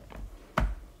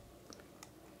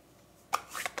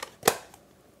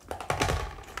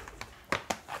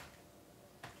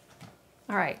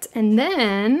 All right, and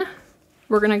then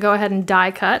we're going to go ahead and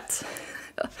die cut.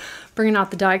 Bringing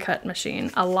out the die cut machine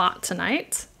a lot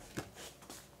tonight.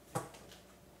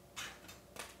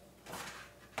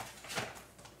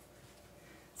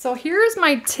 So here's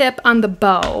my tip on the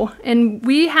bow, and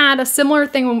we had a similar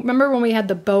thing, remember when we had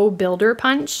the bow builder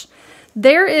punch?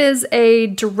 There is a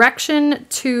direction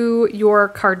to your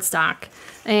cardstock,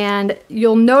 and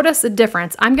you'll notice a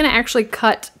difference. I'm gonna actually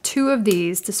cut 2 of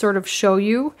these to sort of show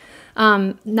you.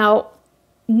 Now,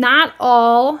 not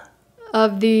all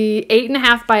of the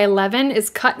 8.5 by 11 is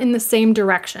cut in the same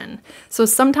direction. So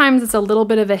sometimes it's a little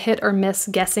bit of a hit or miss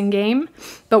guessing game,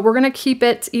 but we're gonna keep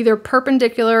it either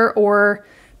perpendicular or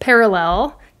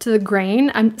parallel to the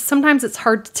grain. Sometimes it's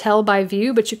hard to tell by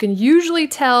view, but you can usually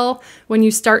tell when you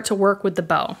start to work with the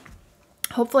bow.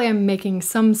 Hopefully I'm making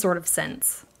some sort of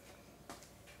sense.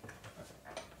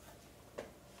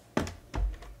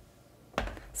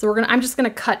 So I'm just gonna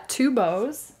cut 2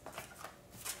 bows,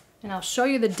 and I'll show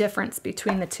you the difference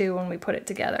between the 2 when we put it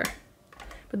together.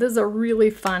 But this is a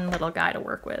really fun little guy to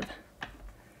work with.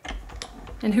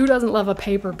 And who doesn't love a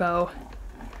paper bow?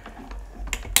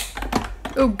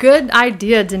 Oh, good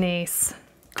idea, Denise.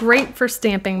 Great for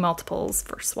stamping multiples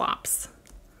for swaps.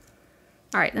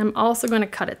 All right, I'm also going to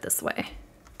cut it this way.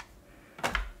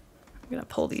 I'm going to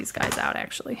pull these guys out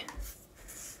actually.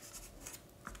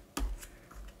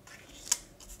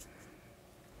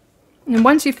 And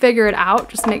once you figure it out,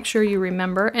 just make sure you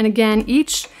remember. And again,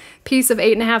 each piece of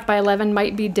 8.5 by 11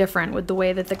 might be different with the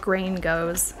way that the grain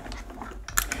goes.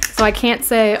 So I can't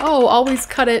say, oh, always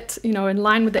cut it, you know, in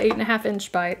line with the 8.5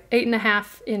 inch by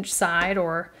 8.5 inch side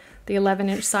or the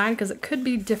 11-inch side, because it could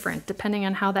be different depending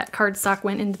on how that cardstock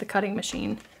went into the cutting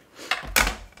machine.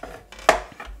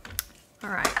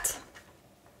 All right.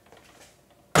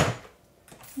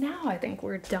 Now I think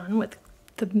we're done with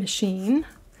the machine.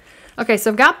 Okay,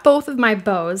 so I've got both of my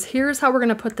bows. Here's how we're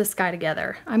gonna put this guy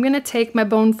together. I'm gonna take my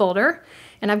bone folder,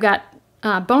 and I've got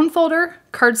bone folder,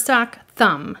 cardstock,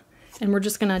 thumb, and we're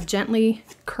just gonna gently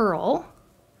curl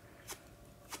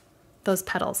those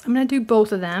petals. I'm gonna do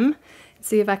both of them and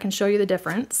see if I can show you the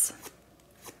difference.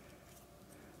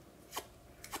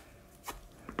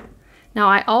 Now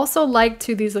I also like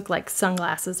to, these look like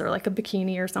sunglasses or like a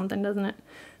bikini or something, doesn't it?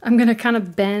 I'm gonna kind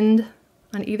of bend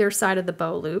on either side of the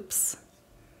bow loops.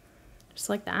 Just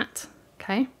like that,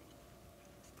 okay?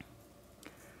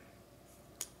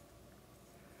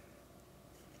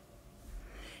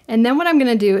 And then what I'm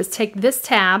gonna do is take this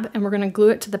tab and we're gonna glue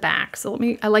it to the back. So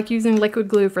I like using liquid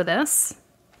glue for this.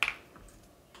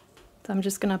 So I'm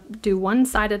just gonna do one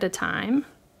side at a time.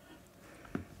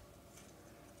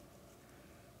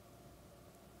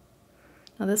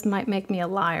 Now this might make me a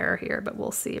liar here, but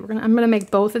we'll see. I'm gonna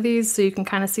make both of these so you can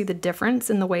kind of see the difference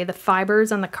in the way the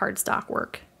fibers on the cardstock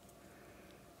work.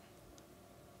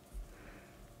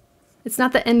 It's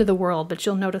not the end of the world, but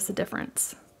you'll notice a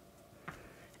difference.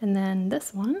 And then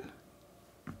this one.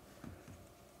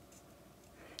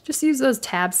 Just use those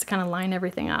tabs to kind of line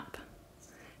everything up.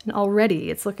 And already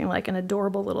it's looking like an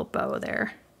adorable little bow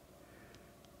there.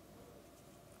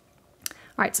 All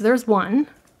right, so there's one.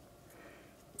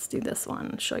 Let's do this one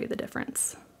and show you the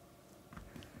difference.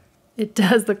 It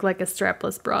does look like a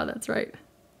strapless bra, that's right.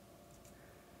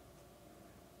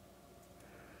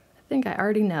 I think I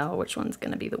already know which one's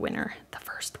gonna be the winner, the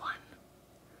first one.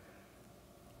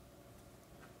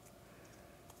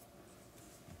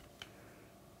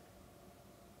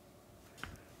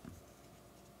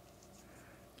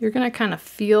 You're gonna kind of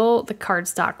feel the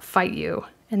cardstock fight you,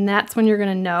 and that's when you're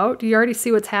gonna know. Do you already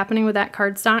see what's happening with that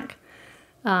cardstock?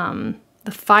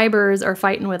 The fibers are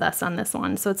fighting with us on this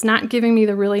one, so it's not giving me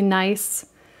the really nice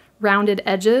rounded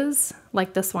edges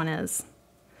like this one is.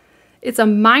 It's a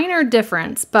minor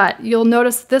difference, but you'll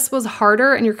notice this was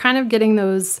harder and you're kind of getting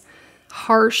those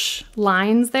harsh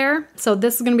lines there. So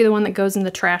this is gonna be the one that goes in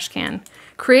the trash can.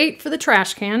 Create for the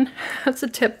trash can, that's a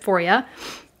tip for you.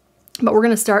 But we're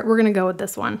gonna go with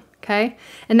this one, okay?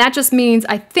 And that just means,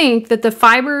 I think, that the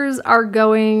fibers are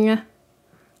going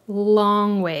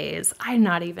long ways. I'm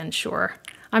not even sure.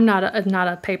 I'm not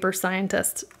a paper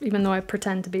scientist, even though I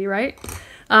pretend to be, right?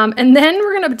 And then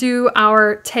we're gonna do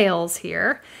our tails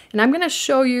here. And I'm gonna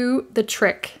show you the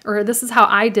trick, or this is how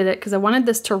I did it, because I wanted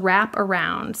this to wrap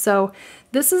around. So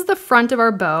this is the front of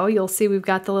our bow. You'll see we've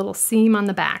got the little seam on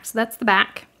the back. So that's the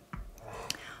back.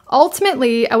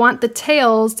 Ultimately, I want the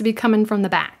tails to be coming from the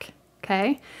back,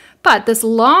 okay? But this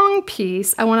long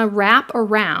piece, I wanna wrap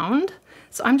around.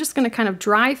 So I'm just gonna kind of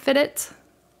dry fit it.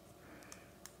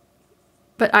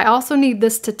 But I also need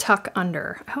this to tuck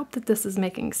under. I hope that this is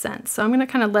making sense. So I'm gonna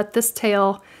kind of let this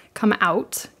tail come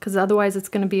out, because otherwise it's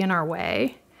gonna be in our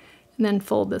way, and then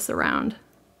fold this around.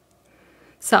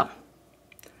 So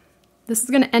this is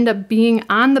gonna end up being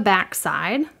on the back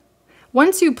side.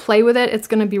 Once you play with it, it's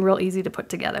gonna be real easy to put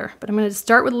together. But I'm gonna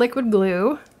start with liquid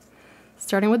glue,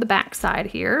 starting with the back side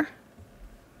here.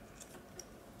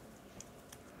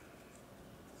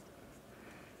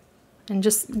 And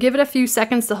just give it a few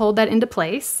seconds to hold that into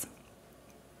place.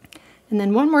 And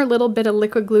then one more little bit of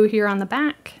liquid glue here on the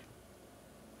back.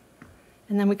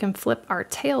 And then we can flip our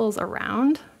tails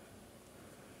around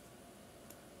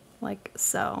like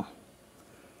so.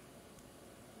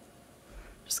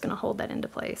 Just gonna hold that into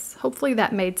place. Hopefully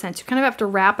that made sense. You kind of have to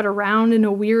wrap it around in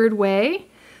a weird way.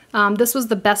 This was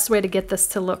the best way to get this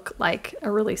to look like a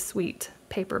really sweet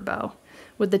paper bow,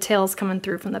 with the tails coming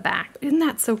through from the back. Isn't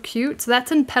that so cute? So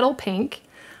that's in Petal Pink.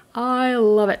 I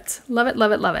love it. Love it,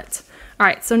 love it, love it. All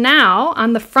right, so now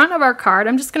on the front of our card,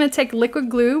 I'm just gonna take liquid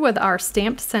glue with our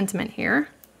stamped sentiment here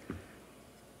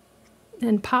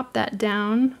and pop that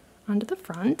down onto the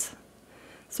front.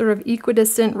 Sort of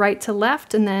equidistant right to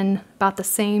left, and then about the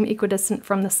same equidistant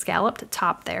from the scallop to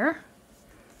top there.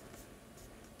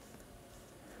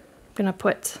 I'm gonna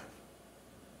put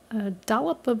a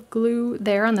dollop of glue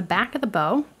there on the back of the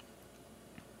bow.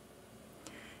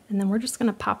 And then we're just going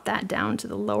to pop that down to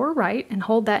the lower right and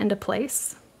hold that into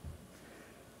place.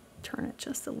 Turn it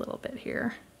just a little bit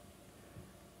here.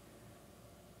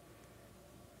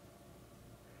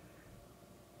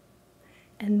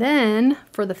 And then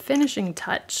for the finishing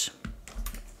touch,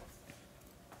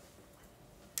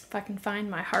 if I can find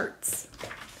my hearts,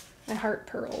 my heart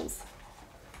pearls.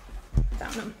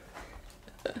 Found them.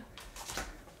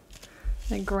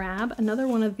 I grab another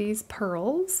one of these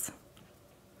pearls.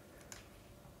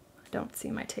 I don't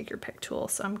see my take your pick tool,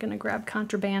 so I'm gonna grab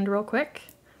contraband real quick.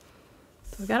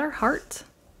 So we got our heart.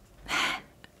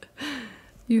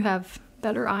 You have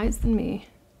better eyes than me.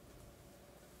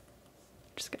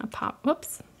 Just gonna pop,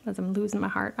 whoops, as I'm losing my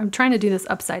heart. I'm trying to do this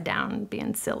upside down,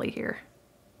 being silly here.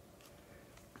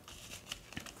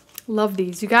 Love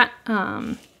these. You got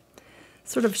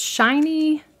sort of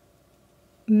shiny,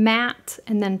 matte,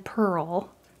 and then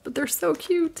pearl, but they're so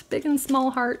cute, big and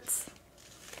small hearts.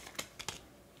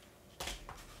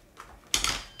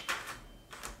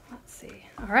 Let's see.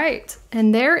 All right,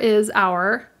 and there is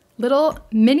our little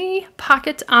mini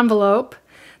pocket envelope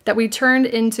that we turned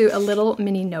into a little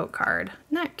mini note card.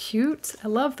 Isn't that cute? I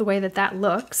love the way that that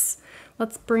looks.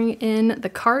 Let's bring in the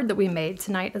card that we made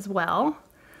tonight as well.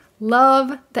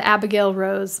 Love the Abigail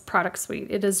Rose product suite.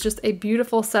 It is just a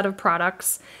beautiful set of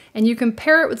products, and you can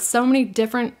pair it with so many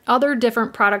other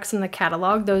different products in the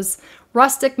catalog. Those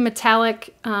rustic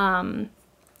metallic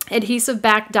adhesive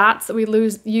back dots that we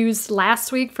used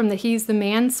last week from the He's the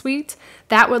Man suite,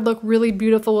 that would look really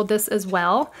beautiful with this as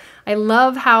well. I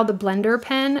love how the blender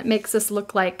pen makes this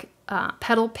look like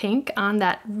petal pink on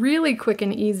that really quick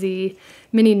and easy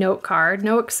mini note card.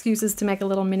 No excuses to make a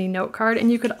little mini note card.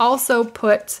 And you could also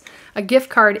put a gift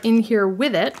card in here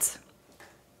with it.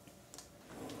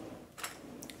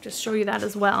 Just show you that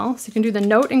as well. So you can do the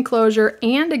note enclosure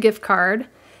and a gift card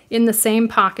in the same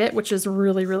pocket, which is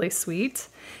really, really sweet.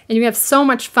 And you have so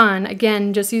much fun,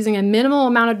 again, just using a minimal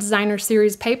amount of designer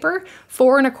series paper,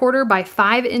 4 1/4 by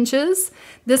 5 inches.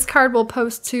 This card will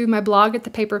post to my blog at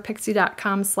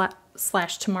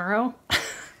thepaperpixie.com/tomorrow.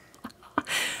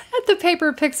 At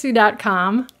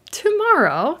thepaperpixie.com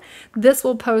tomorrow. This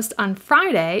will post on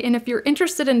Friday, and if you're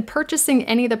interested in purchasing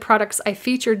any of the products I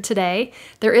featured today,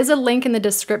 there is a link in the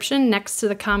description next to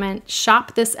the comment,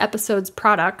 shop this episode's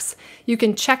products. You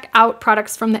can check out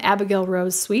products from the Abigail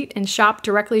Rose Suite and shop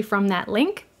directly from that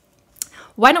link.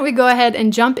 Why don't we go ahead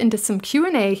and jump into some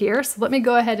Q&A here. So let me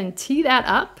go ahead and tee that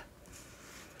up.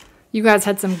 You guys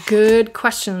had some good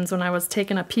questions when I was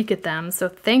taking a peek at them, so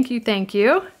thank you, thank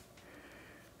you.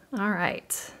 All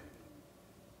right.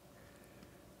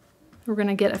 We're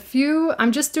gonna get a few,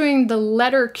 I'm just doing the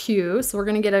letter Q, so we're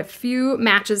gonna get a few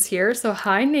matches here. So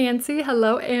hi Nancy,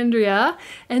 hello Andrea,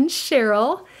 and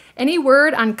Cheryl. Any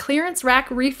word on clearance rack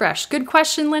refresh? Good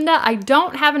question, Linda. I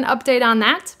don't have an update on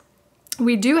that.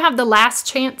 We do have the last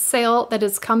chance sale that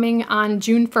is coming on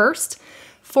June 1st.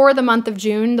 For the month of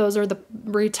June, those are the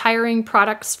retiring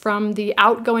products from the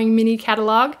outgoing mini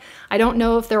catalog. I don't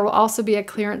know if there will also be a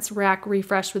clearance rack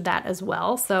refresh with that as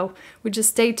well. So we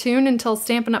just stay tuned until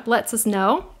Stampin' Up! Lets us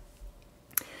know.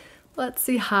 Let's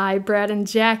see, hi Brad and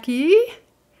Jackie.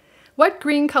 What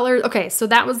green color? Okay, so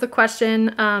that was the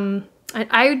question.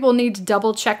 I will need to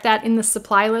double check that in the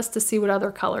supply list to see what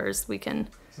other colors we can.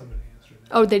 Somebody answered that.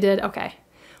 Oh, they did, okay.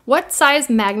 What size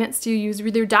magnets do you use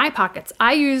with your die pockets?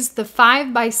 I use the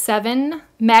 5x7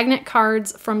 magnet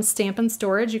cards from Stampin'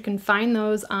 Storage. You can find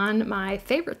those on my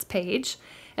favorites page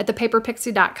at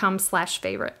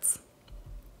thepaperpixie.com/favorites.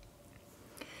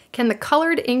 Can the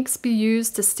colored inks be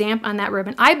used to stamp on that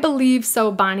ribbon? I believe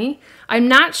so, Bonnie. I'm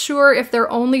not sure if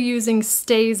they're only using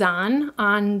StazOn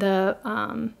on the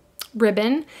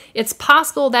ribbon. It's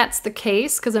possible that's the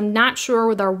case because I'm not sure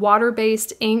with our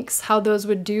water-based inks how those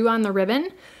would do on the ribbon,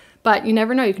 but you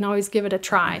never know. You can always give it a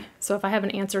try. So if I have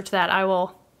an answer to that, I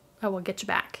will get you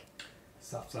back.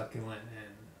 Soft succulent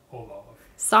and old olive.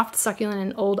 Soft succulent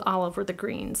and old olive were the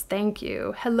greens. Thank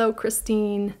you. Hello,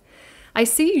 Christine. I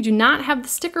see you do not have the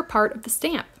sticker part of the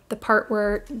stamp, the part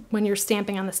where when you're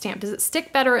stamping on the stamp. Does it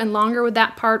stick better and longer with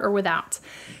that part or without?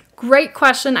 Great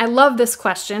question. I love this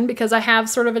question because I have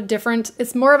sort of a different,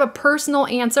 it's more of a personal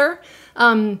answer.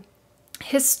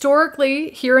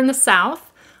 Historically, here in the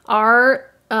South,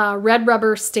 our red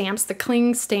rubber stamps, the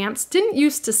cling stamps, didn't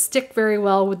used to stick very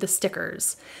well with the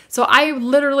stickers. So I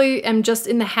literally am just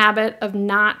in the habit of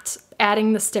not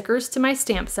adding the stickers to my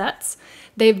stamp sets.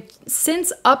 They've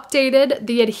since updated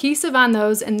the adhesive on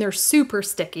those and they're super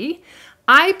sticky.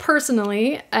 I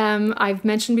personally, I've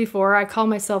mentioned before, I call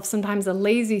myself sometimes a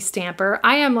lazy stamper.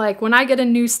 I am like, when I get a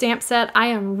new stamp set, I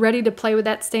am ready to play with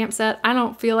that stamp set. I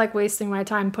don't feel like wasting my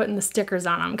time putting the stickers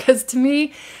on them, because to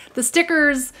me, the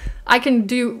stickers, I can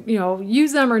do, you know,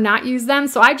 use them or not use them.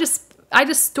 So I just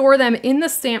store them in the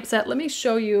stamp set. Let me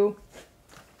show you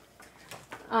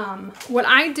what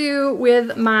I do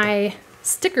with my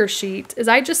sticker sheet is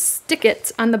I just stick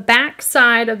it on the back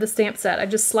side of the stamp set. I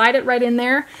just slide it right in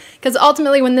there, because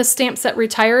ultimately when this stamp set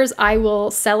retires, I will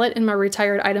sell it in my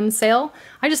retired items sale.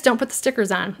 I just don't put the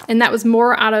stickers on, and that was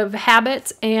more out of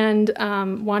habit and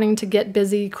wanting to get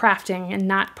busy crafting and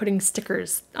not putting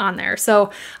stickers on there. So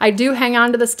I do hang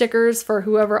on to the stickers for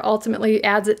whoever ultimately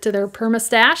adds it to their perma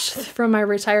stash from my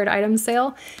retired items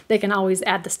sale. They can always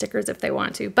add the stickers if they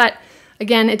want to, but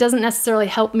again, it doesn't necessarily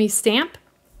help me stamp.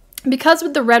 Because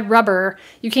with the red rubber,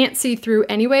 you can't see through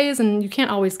anyways, and you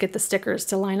can't always get the stickers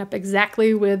to line up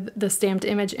exactly with the stamped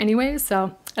image anyways.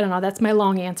 So I don't know, that's my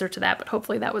long answer to that, but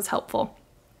hopefully that was helpful.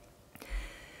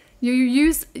 You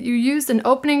used an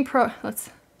opening program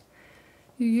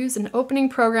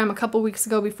a couple weeks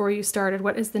ago before you started.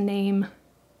 What is the name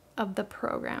of the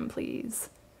program,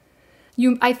 please?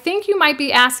 I think you might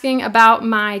be asking about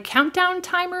my countdown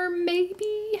timer,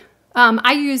 maybe?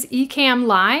 I use Ecamm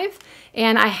Live,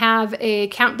 and I have a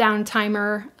countdown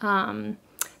timer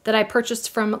that I purchased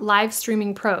from Live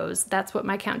Streaming Pros. That's what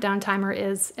my countdown timer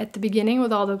is at the beginning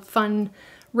with all the fun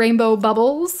rainbow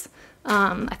bubbles.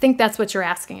 I think that's what you're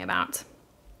asking about.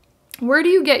 Where do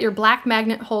you get your black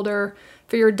magnet holder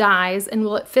for your dies, and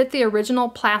will it fit the original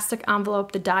plastic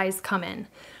envelope the dies come in?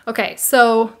 Okay,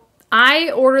 so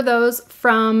I order those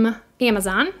from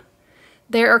Amazon.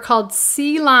 They are called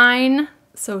C-Line.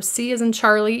 So C as in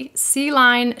Charlie,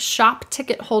 C-Line shop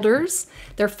ticket holders.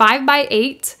 They're 5 by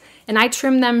 8, and I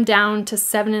trim them down to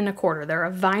 7 1/4. They're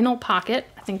a vinyl pocket.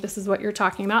 I think this is what you're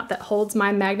talking about, that holds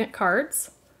my magnet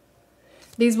cards.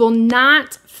 These will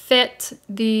not fit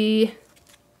the,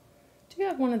 do you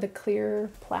have one of the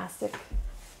clear plastic?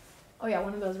 Oh yeah,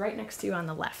 one of those right next to you on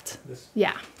the left. This.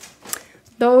 Yeah.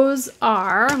 Those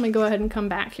are, let me go ahead and come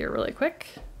back here really quick.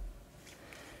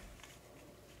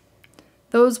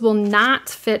 Those will not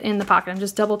fit in the pocket. I'm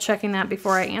just double checking that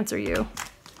before I answer you.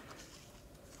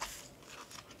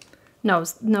 No,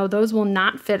 those will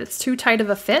not fit. It's too tight of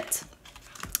a fit.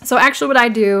 So actually what I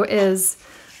do is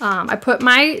I put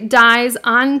my dies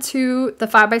onto the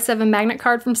 5 by 7 magnet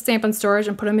card from Stampin' Storage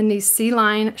and put them in these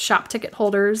C-Line shop ticket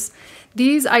holders.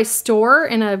 These I store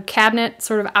in a cabinet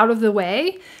sort of out of the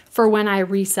way for when I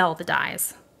resell the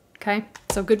dies. Okay,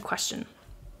 so good question.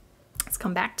 Let's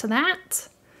come back to that.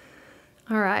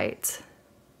 All right.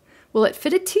 Will it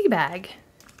fit a tea bag?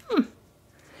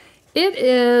 It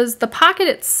is, the pocket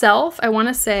itself, I want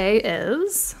to say,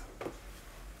 is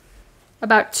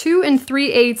about 2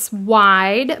 3/8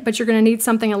 wide, but you're going to need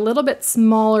something a little bit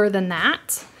smaller than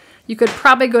that. You could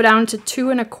probably go down to 2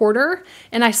 1/4,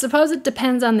 and I suppose it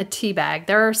depends on the tea bag.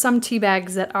 There are some tea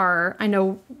bags that are, I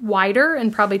know, wider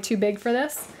and probably too big for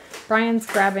this. Brian's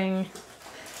grabbing,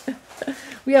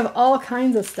 we have all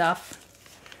kinds of stuff.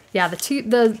 Yeah, the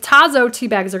Tazo tea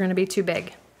bags are going to be too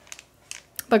big.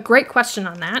 But great question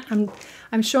on that.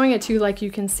 I'm showing it to you like you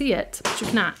can see it, but you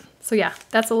cannot. So yeah,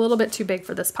 that's a little bit too big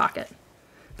for this pocket.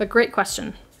 But great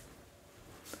question.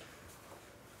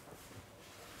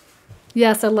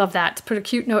 Yes, I love that. To put a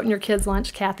cute note in your kid's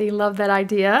lunch, Kathy. Love that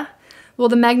idea. Will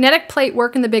the magnetic plate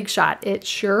work in the Big Shot? It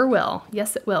sure will.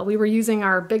 Yes, it will. We were using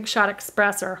our Big Shot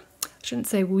Express, or I shouldn't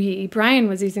say we. Brian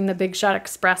was using the Big Shot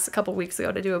Express a couple weeks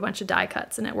ago to do a bunch of die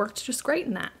cuts, and it worked just great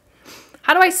in that.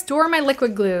 How do I store my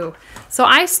liquid glue? So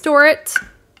I store it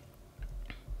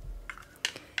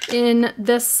in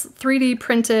this 3D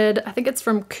printed, I think it's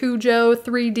from Cujo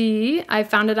 3D. I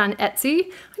found it on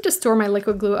Etsy. I just store my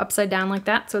liquid glue upside down like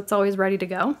that, so it's always ready to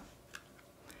go.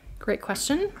 Great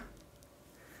question.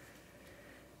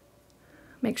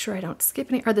 Make sure I don't skip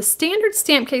any. Are the standard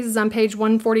stamp cases on page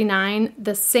 149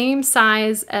 the same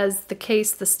size as the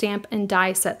case the stamp and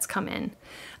die sets come in?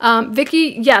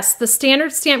 Vicki, yes, the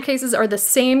standard stamp cases are the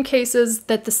same cases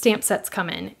that the stamp sets come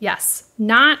in. Yes,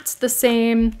 not the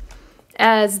same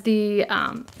as the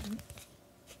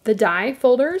die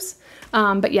folders,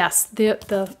 but yes,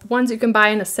 the ones you can buy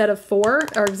in a set of 4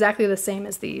 are exactly the same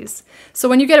as these. So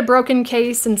when you get a broken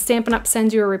case and Stampin' Up!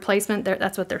 Sends you a replacement,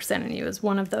 that's what they're sending you, is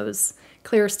one of those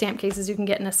clear stamp cases you can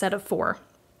get in a set of 4.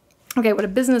 Okay, would a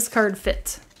business card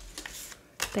fit?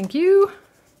 Thank you.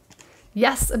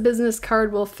 Yes, a business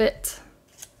card will fit.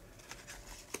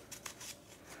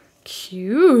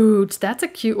 Cute. That's a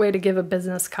cute way to give a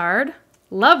business card.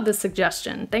 Love the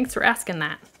suggestion. Thanks for asking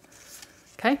that.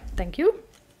 Okay, thank you.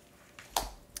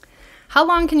 How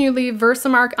long can you leave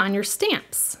Versamark on your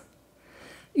stamps?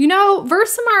 You know,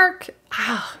 Versamark,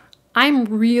 I'm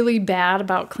really bad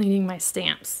about cleaning my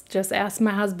stamps. Just ask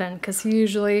my husband, because he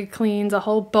usually cleans a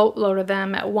whole boatload of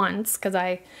them at once because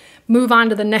I move on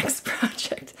to the next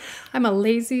project. I'm a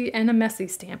lazy and a messy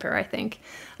stamper, I think.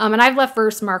 And I've left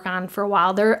Versamark on for a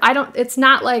while. It's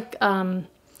not like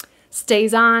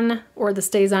Stays On or the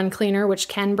Stays On cleaner, which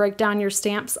can break down your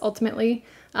stamps ultimately.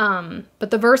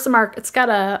 But the Versamark,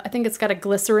 I think it's got a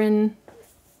glycerin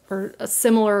or a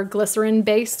similar glycerin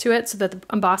base to it so that the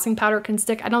embossing powder can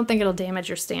stick. I don't think it'll damage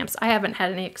your stamps. I haven't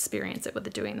had any experience with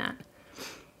it doing that.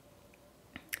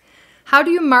 How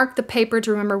do you mark the paper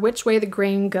to remember which way the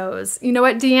grain goes? You know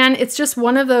what, Deanne? It's just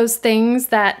one of those things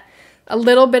that a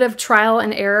little bit of trial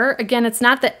and error. Again, it's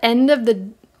not the end of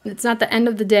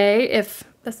the day if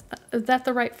is that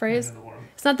the right phrase?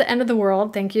 It's not the end of the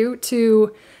world, thank you,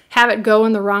 to have it go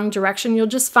in the wrong direction. You'll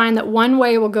just find that one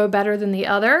way will go better than the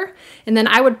other. And then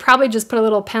I would probably just put a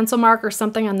little pencil mark or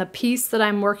something on the piece that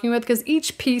I'm working with, because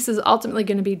each piece is ultimately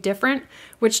going to be different,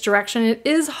 which direction. It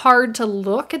is hard to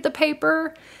look at the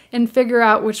paper and figure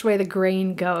out which way the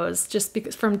grain goes, just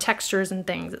because from textures and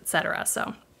things, etc.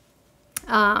 So,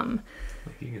 you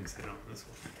can sit on this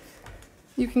one.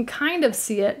 You can kind of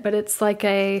see it, but it's like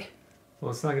a...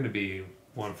 Well, it's not going to be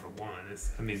one for one.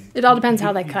 It all depends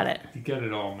how they cut it. You get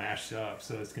it all mashed up,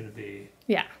 so it's going to be...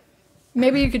 Yeah.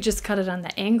 Maybe you could just cut it on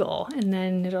the angle, and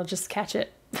then it'll just catch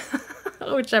it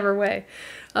whichever way.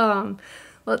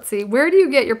 Let's see. Where do you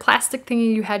get your plastic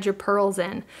thingy you had your pearls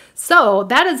in? So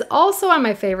that is also on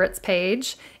my favorites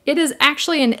page. It is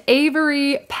actually an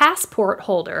Avery passport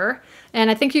holder,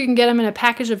 and I think you can get them in a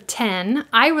package of 10.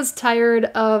 I was tired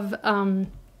of...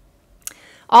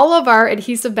 all of our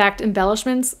adhesive-backed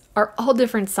embellishments are all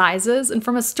different sizes, and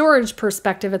from a storage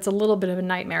perspective, it's a little bit of a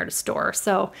nightmare to store.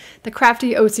 So the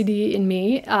crafty OCD in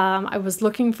me, I was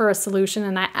looking for a solution,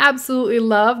 and I absolutely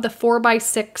love the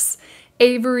 4x6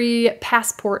 Avery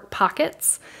passport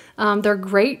pockets. They're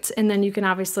great, and then you can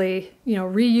obviously,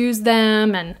 reuse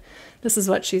them, and this is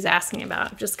what she's asking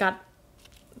about. I've just got...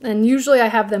 And usually I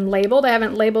have them labeled. I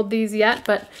haven't labeled these yet,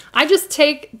 but I just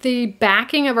take the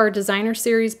backing of our designer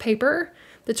series paper,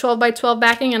 the 12x12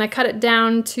 backing, and I cut it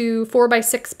down to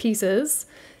 4x6 pieces,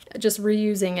 just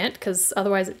reusing it because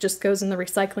otherwise it just goes in the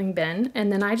recycling bin.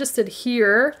 And then I just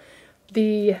adhere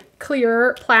the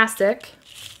clear plastic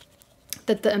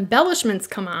that the embellishments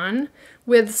come on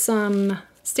with some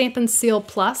Stampin' Seal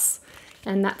Plus,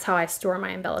 and that's how I store my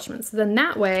embellishments. Then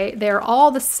that way they're all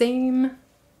the same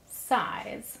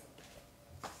size.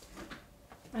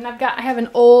 And I have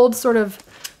an old sort of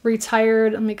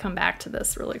retired, let me come back to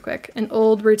this really quick, an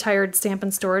old retired Stampin'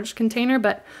 Storage container,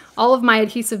 but all of my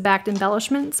adhesive backed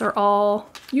embellishments are all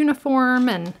uniform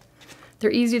and they're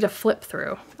easy to flip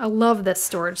through. I love this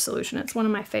storage solution. It's one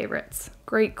of my favorites.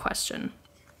 Great question.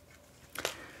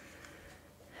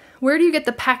 Where do you get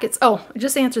the packets? Oh, I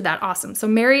just answered that. Awesome. So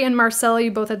Mary and Marcella,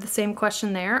 you both had the same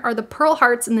question there. Are the Pearl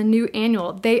Hearts in the new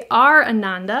annual? They are,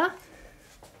 Ananda.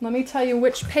 Let me tell you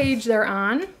which page they're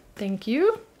on. Thank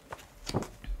you.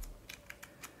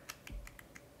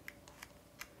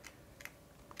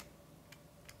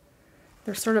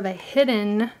 They're sort of a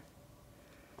hidden, of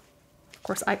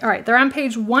course, all right, they're on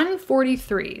page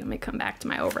 143. Let me come back to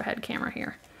my overhead camera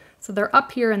here. So they're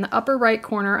up here in the upper right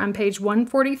corner on page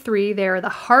 143. They're the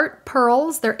Heart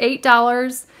Pearls. They're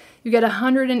 $8. You get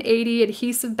 180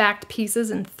 adhesive backed pieces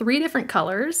in 3 different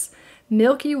colors: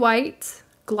 milky white,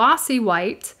 glossy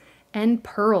white, and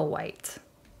pearl white.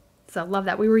 So I love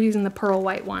that. We were using the pearl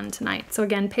white one tonight. So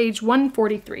again, page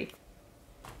 143.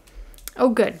 Oh,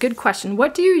 good question.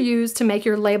 What do you use to make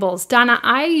your labels? Donna,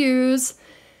 I use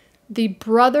the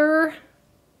Brother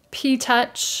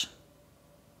P-Touch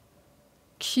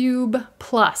Cube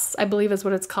Plus, I believe is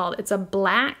what it's called. It's a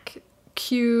black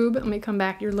cube. Let me come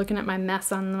back. You're looking at my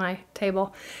mess on my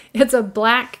table. It's a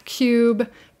black cube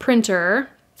printer.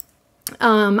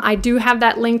 I do have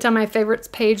that linked on my favorites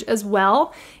page as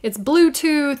well. It's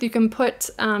Bluetooth. You can put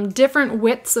different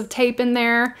widths of tape in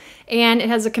there, and it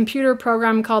has a computer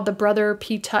program called the Brother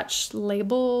P-Touch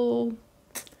Brother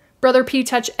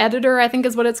P-Touch Editor, I think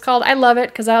is what it's called. I love it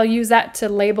because I'll use that to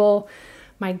label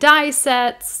my die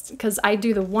sets, because I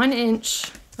do the 1 inch,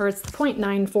 or it's the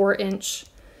 0.94 inch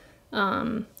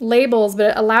labels,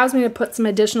 but it allows me to put some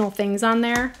additional things on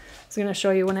there. I was going to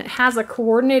show you when it has a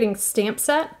coordinating stamp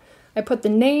set. I put the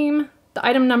name, the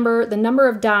item number, the number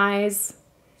of dies,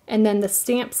 and then the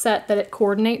stamp set that it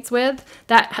coordinates with.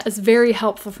 That is very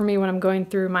helpful for me when I'm going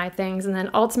through my things. And then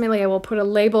ultimately I will put a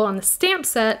label on the stamp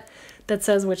set that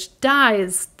says which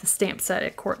dies the stamp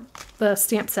set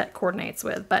coordinates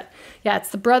with. But yeah, it's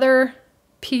the Brother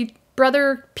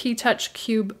Brother P-Touch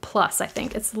Cube Plus, I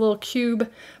think. It's a little cube,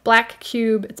 black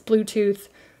cube. It's Bluetooth.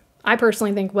 I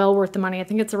personally think well worth the money. I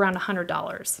think it's around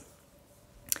 $100.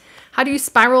 How do you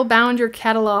spiral bound your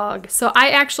catalog? So I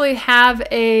actually have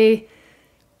a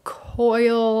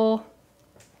coil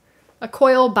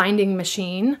binding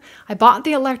machine. I bought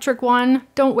the electric one.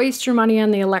 Don't waste your money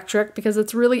on the electric because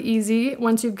it's really easy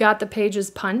once you've got the pages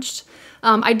punched.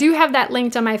 I do have that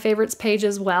linked on my favorites page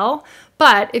as well,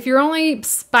 but if you're only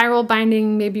spiral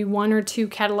binding maybe 1 or 2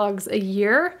 catalogs a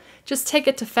year, just take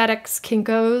it to FedEx,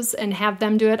 Kinko's, and have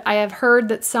them do it. I have heard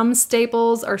that some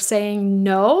staples are saying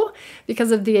no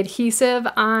because of the adhesive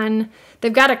on.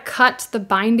 They've got to cut the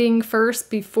binding first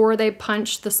before they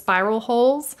punch the spiral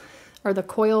holes or the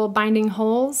coil binding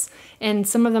holes. And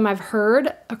some of them I've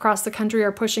heard across the country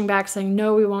are pushing back saying,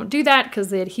 no, we won't do that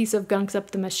because the adhesive gunks up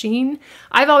the machine.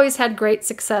 I've always had great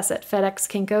success at FedEx,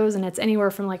 Kinko's, and it's anywhere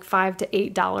from like $5 to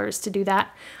 $8 to do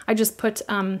that. I just put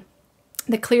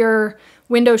the clear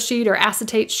window sheet or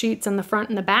acetate sheets on the front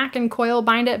and the back and coil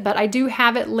bind it, but I do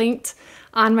have it linked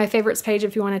on my favorites page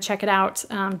if you want to check it out.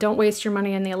 Don't waste your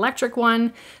money in the electric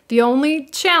one. The only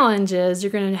challenge is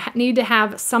you're going to need to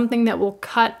have something that will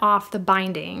cut off the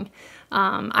binding.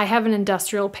 I have an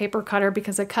industrial paper cutter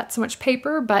because I cut so much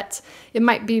paper, but it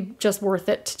might be just worth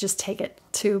it to just take it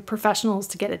to professionals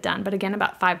to get it done. But again,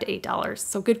 about $5 to $8.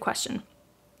 So good question.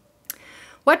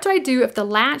 What do I do if the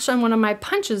latch on one of my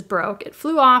punches broke? It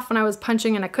flew off when I was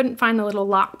punching and I couldn't find the little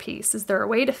lock piece. Is there a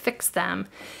way to fix them?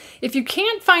 If you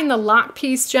can't find the lock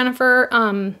piece, Jennifer,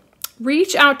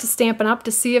 reach out to Stampin' Up!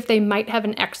 To see if they might have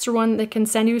an extra one they can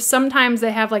send you. Sometimes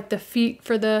they have like the feet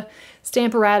for the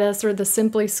Stamparatus or the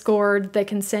Simply Scored. They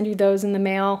can send you those in the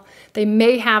mail. They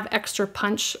may have extra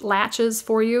punch latches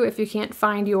for you if you can't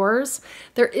find yours.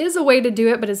 There is a way to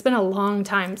do it, but it's been a long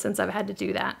time since I've had to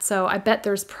do that. So I bet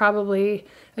there's probably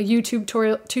a YouTube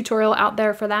tutorial out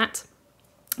there for that.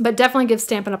 But definitely give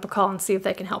Stampin' Up! A call and see if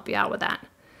they can help you out with that.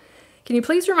 Can you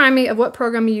please remind me of what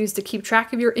program you use to keep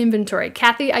track of your inventory?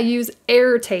 Kathy, I use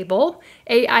Airtable,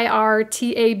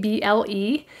 Airtable.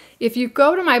 If you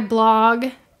go to my blog,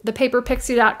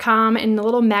 thepaperpixie.com, in the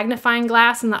little magnifying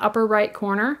glass in the upper right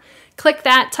corner, click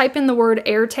that, type in the word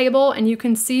Airtable, and you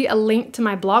can see a link to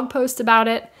my blog post about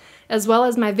it, as well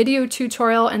as my video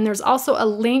tutorial, and there's also a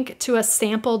link to a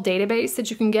sample database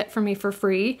that you can get from me for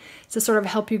free to sort of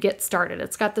help you get started.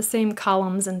 It's got the same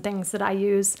columns and things that I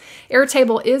use.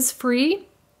 Airtable is free.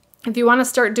 If you want to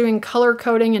start doing color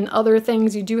coding and other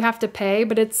things, you do have to pay,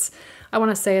 but I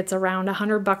want to say it's around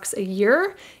 $100 a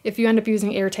year if you end up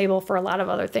using Airtable for a lot of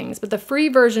other things. But the free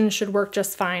version should work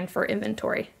just fine for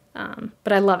inventory.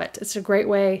 But I love it. It's a great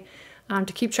way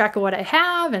to keep track of what I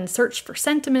have and search for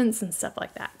sentiments and stuff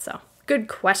like that. So good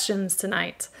questions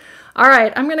tonight. All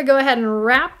right, I'm going to go ahead and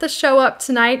wrap the show up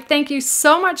tonight. Thank you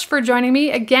so much for joining me.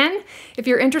 Again, if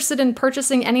you're interested in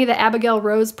purchasing any of the Abigail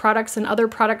Rose products and other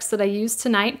products that I used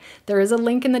tonight, there is a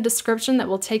link in the description that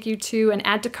will take you to an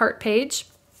add to cart page.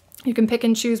 You can pick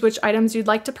and choose which items you'd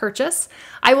like to purchase.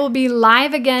 I will be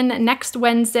live again next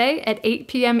Wednesday at 8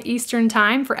 p.m. Eastern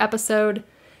Time for episode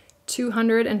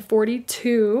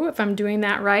 242, if I'm doing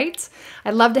that right.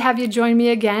 I'd love to have you join me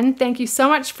again. Thank you so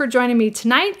much for joining me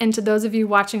tonight, and to those of you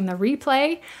watching the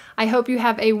replay, I hope you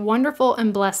have a wonderful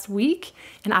and blessed week,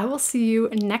 and I will see you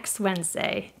next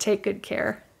Wednesday. Take good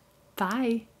care.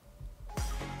 Bye.